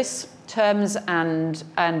public service terms and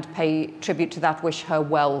pay tribute to that, wish her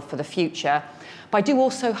well for the future. But I do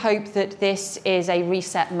also hope that this is a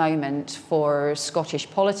reset moment for Scottish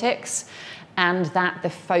politics and that the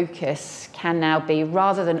focus can now be,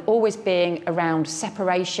 rather than always being around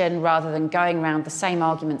separation, rather than going around the same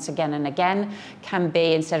arguments again and again, can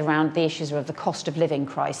be instead around the issues of the cost of living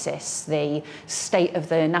crisis, the state of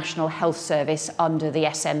the National Health Service under the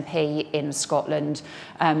SNP in Scotland,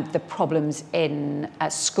 the problems in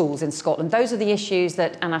schools in Scotland. Those are the issues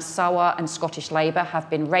that Anas Sawa and Scottish Labour have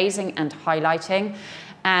been raising and highlighting.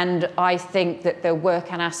 And I think that the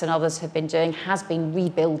work Anas and others have been doing has been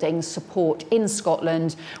rebuilding support in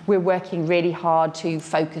Scotland. We're working really hard to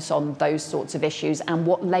focus on those sorts of issues and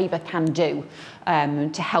what Labour can do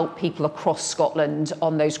to help people across Scotland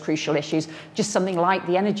on those crucial issues. Just something like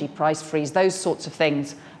the energy price freeze, those sorts of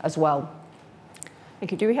things as well.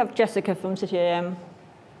 Thank you. Do we have Jessica from City AM?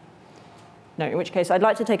 No, in which case I'd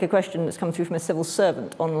like to take a question that's come through from a civil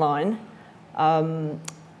servant online.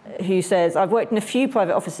 Who says, I've worked in a few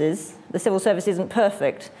private offices. The civil service isn't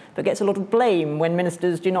perfect, but gets a lot of blame when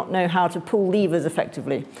ministers do not know how to pull levers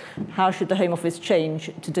effectively. How should the Home Office change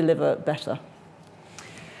to deliver better?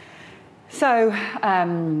 So,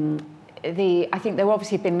 I think there have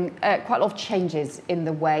obviously been quite a lot of changes in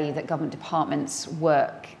the way that government departments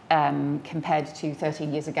work compared to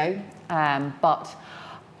 13 years ago. But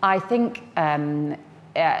I think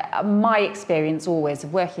my experience always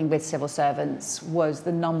of working with civil servants was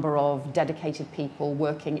the number of dedicated people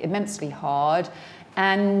working immensely hard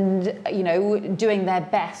and, you know, doing their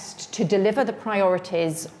best to deliver the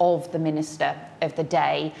priorities of the minister of the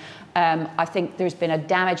day. I think there's been a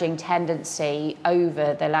damaging tendency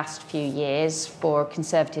over the last few years for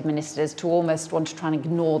Conservative ministers to almost want to try and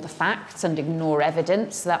ignore the facts and ignore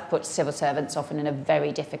evidence. That puts civil servants often in a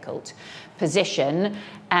very difficult position,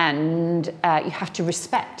 and you have to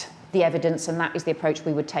respect the evidence, and that is the approach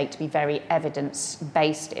we would take, to be very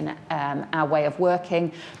evidence-based in our way of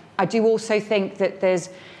working. I do also think that there's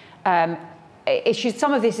issues.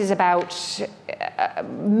 Some of this is about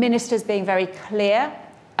ministers being very clear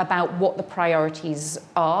about what the priorities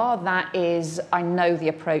are. That is, I know, the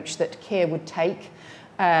approach that Keir would take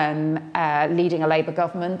leading a Labour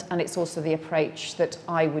government, and it's also the approach that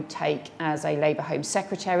I would take as a Labour Home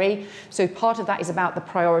Secretary. So part of that is about the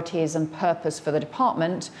priorities and purpose for the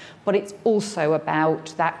department, but it's also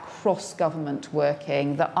about that cross-government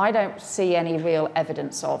working that I don't see any real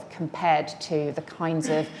evidence of compared to the kinds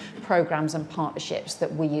of programmes and partnerships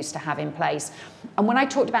that we used to have in place. And when I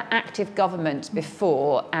talked about active government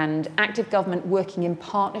before and active government working in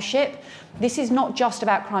partnership, this is not just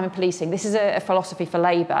about crime and policing. This is a philosophy for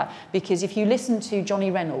Labour, because if you listen to Johnny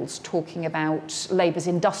Reynolds talking about Labour's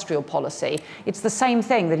industrial policy, it's the same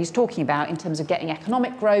thing that he's talking about in terms of getting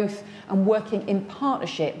economic growth and working in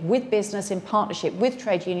partnership with business, in partnership with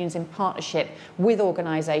trade unions, in partnership with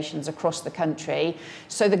organisations across the country.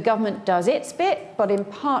 So the government does its bit, but in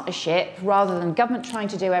partnership, rather than government trying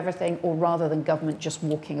to do everything or rather than government just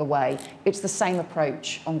walking away. It's the same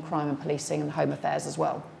approach on crime and policing and home affairs as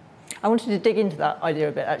well. I wanted to dig into that idea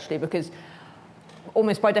a bit, actually, because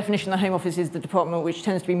almost by definition, the Home Office is the department which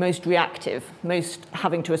tends to be most reactive, most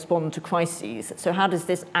having to respond to crises. So how does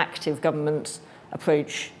this active government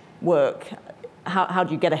approach work? How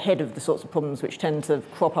do you get ahead of the sorts of problems which tend to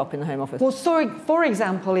crop up in the Home Office? Well, for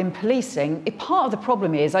example, in policing, part of the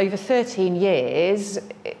problem is over 13 years,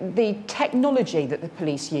 the technology that the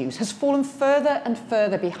police use has fallen further and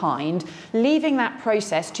further behind. Leaving that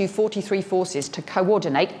process to 43 forces to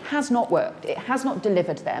coordinate has not worked. It has not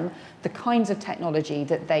delivered them the kinds of technology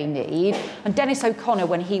that they need. And Dennis O'Connor,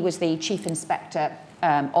 when he was the Chief Inspector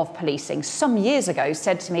of Policing some years ago,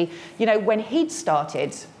 said to me, you know, when he'd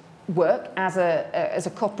started work as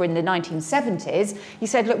a copper in the 1970s, he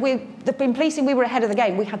said, look, in policing, we were ahead of the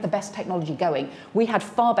game. We had the best technology going. We had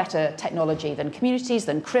far better technology than communities,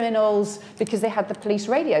 than criminals, because they had the police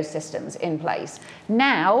radio systems in place.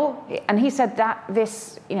 Now, and he said that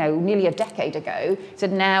this, you know, nearly a decade ago, he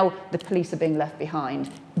said now the police are being left behind.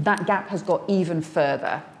 That gap has got even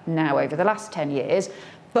further now over the last 10 years.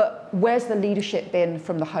 But where's the leadership been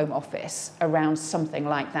from the Home Office around something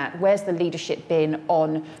like that? Where's the leadership been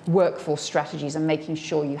on workforce strategies and making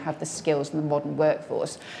sure you have the skills in the modern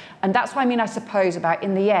workforce? And that's what I mean, I suppose, about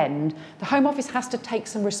in the end, the Home Office has to take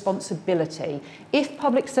some responsibility. If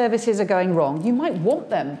public services are going wrong, you might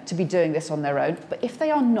want them to be doing this on their own, but if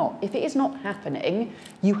they are not, if it is not happening,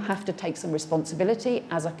 you have to take some responsibility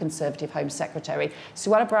as a Conservative Home Secretary.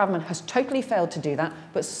 Suella Braverman has totally failed to do that,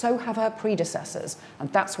 but so have her predecessors.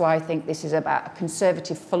 And that's why I think this is about a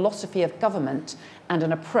Conservative philosophy of government and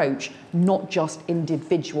an approach, not just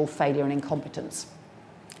individual failure and incompetence.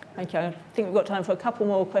 Thank you. I think we've got time for a couple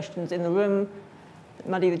more questions in the room.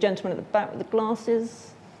 Maddie, the gentleman at the back with the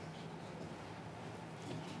glasses.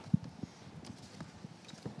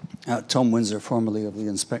 Tom Windsor, formerly of the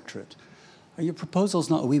Inspectorate. Are your proposals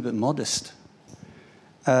not a wee bit modest?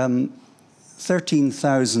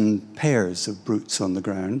 13,000 pairs of brutes on the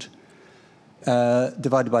ground,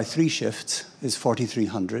 divided by 3 shifts is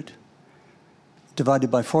 4,300.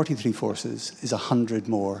 Divided by 43 forces is 100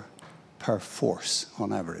 more per force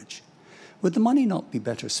on average. Would the money not be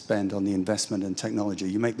better spent on the investment in technology?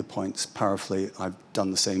 You make the points powerfully. I've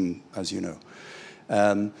done the same, as you know.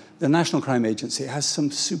 The National Crime Agency has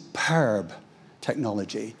some superb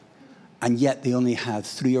technology, and yet they only have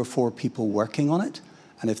 3 or 4 people working on it.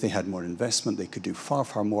 And if they had more investment, they could do far,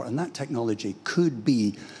 far more. And that technology could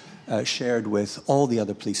be shared with all the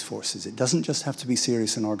other police forces. It doesn't just have to be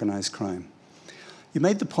serious and organised crime. You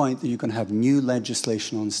made the point that you can have new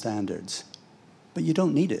legislation on standards, but you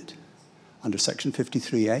don't need it. Under Section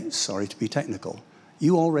 53A, sorry to be technical,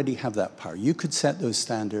 you already have that power. You could set those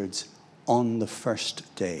standards on the first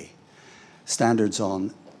day. Standards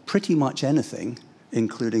on pretty much anything,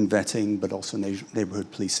 including vetting, but also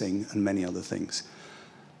neighbourhood policing and many other things.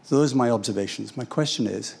 Those are my observations. My question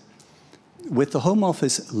is, with the Home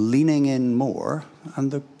Office leaning in more,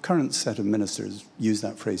 and the current set of ministers use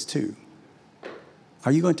that phrase too,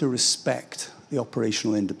 are you going to respect the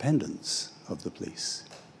operational independence of the police?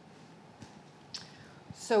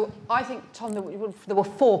 So I think, Tom, there were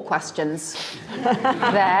 4 questions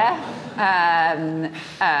there.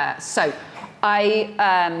 So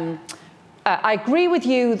I agree with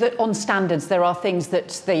you that on standards there are things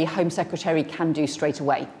that the Home Secretary can do straight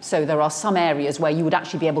away. So there are some areas where you would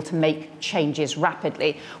actually be able to make changes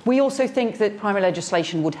rapidly. We also think that primary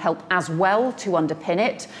legislation would help as well to underpin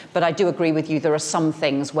it, but I do agree with you there are some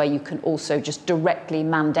things where you can also just directly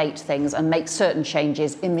mandate things and make certain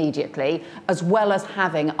changes immediately, as well as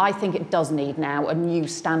having, I think it does need now, a new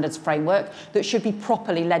standards framework that should be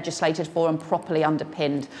properly legislated for and properly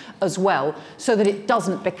underpinned as well, so that it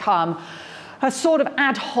doesn't become a sort of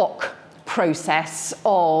ad hoc process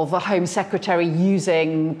of a Home Secretary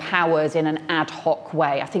using powers in an ad hoc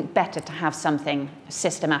way. I think better to have something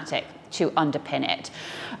systematic to underpin it.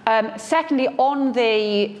 Secondly, on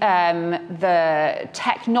the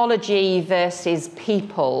technology versus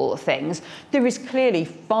people things, there is clearly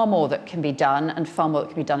far more that can be done and far more that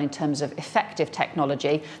can be done in terms of effective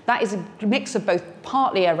technology. That is a mix of both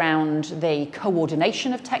partly around the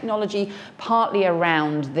coordination of technology, partly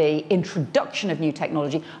around the introduction of new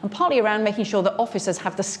technology, and partly around making sure that officers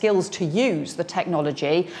have the skills to use the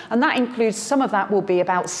technology. And that includes, some of that will be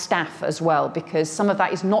about staff as well, because some of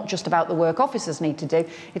that is not just about the work officers need to do,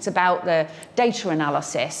 it's about the data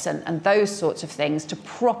analysis and those sorts of things to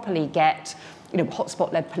properly get, you know,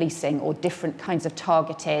 hotspot-led policing or different kinds of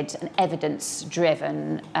targeted and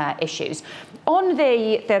evidence-driven issues. On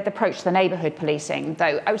the approach to the neighbourhood policing,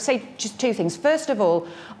 though, I would say just 2 things. First of all,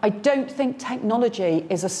 I don't think technology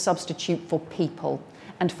is a substitute for people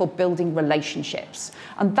and for building relationships.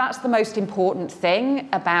 And that's the most important thing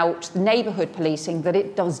about neighbourhood policing, that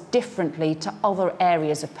it does differently to other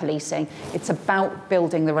areas of policing. It's about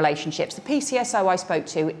building the relationships. The PCSO I spoke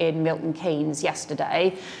to in Milton Keynes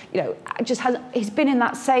yesterday, you know, he's been in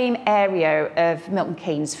that same area of Milton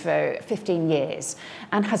Keynes for 15 years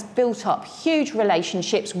and has built up huge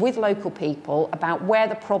relationships with local people about where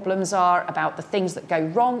the problems are, about the things that go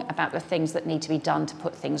wrong, about the things that need to be done to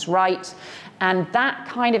put things right. And that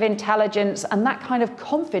kind of intelligence and that kind of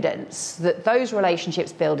confidence that those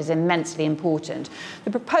relationships build is immensely important.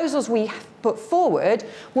 The proposals we put forward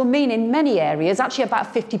will mean in many areas actually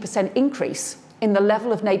about a 50% increase in the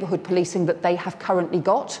level of neighbourhood policing that they have currently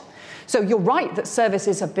got. So you're right that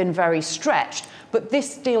services have been very stretched, but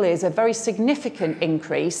this still is a very significant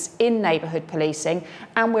increase in neighbourhood policing,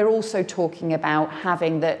 and we're also talking about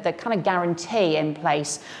having the kind of guarantee in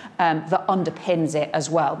place that underpins it as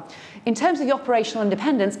well. In terms of the operational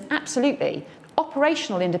independence, absolutely.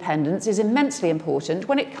 Operational independence is immensely important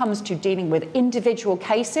when it comes to dealing with individual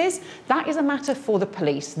cases. That is a matter for the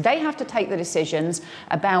police. They have to take the decisions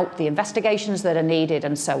about the investigations that are needed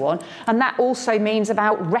and so on. And that also means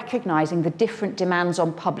about recognising the different demands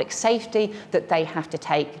on public safety that they have to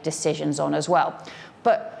take decisions on as well.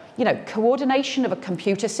 But, you know, coordination of a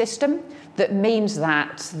computer system, that means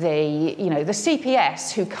that the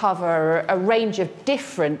CPS, who cover a range of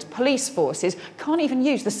different police forces, can't even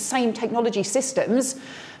use the same technology systems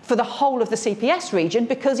for the whole of the CPS region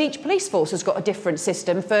because each police force has got a different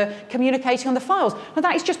system for communicating on the files. Now,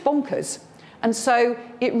 that is just bonkers. And so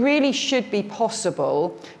it really should be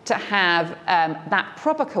possible to have that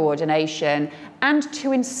proper coordination and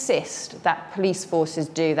to insist that police forces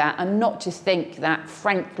do that, and not to think that,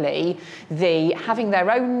 frankly, having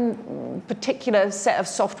their own particular set of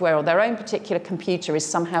software or their own particular computer is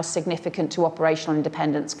somehow significant to operational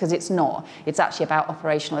independence, because it's not. It's actually about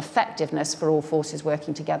operational effectiveness for all forces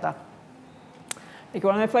working together. Thank you.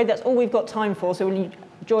 I'm afraid that's all we've got time for, so will you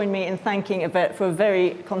join me in thanking Yvette for a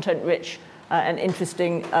very content-rich and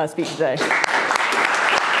interesting speech today.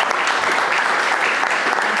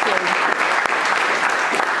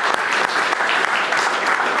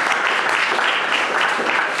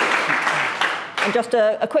 And just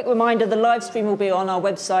a quick reminder, the live stream will be on our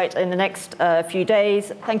website in the next few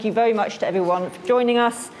days. Thank you very much to everyone for joining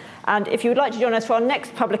us. And if you would like to join us for our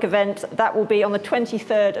next public event, that will be on the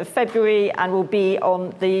 23rd of February and will be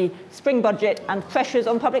on the spring budget and pressures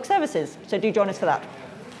on public services. So do join us for that.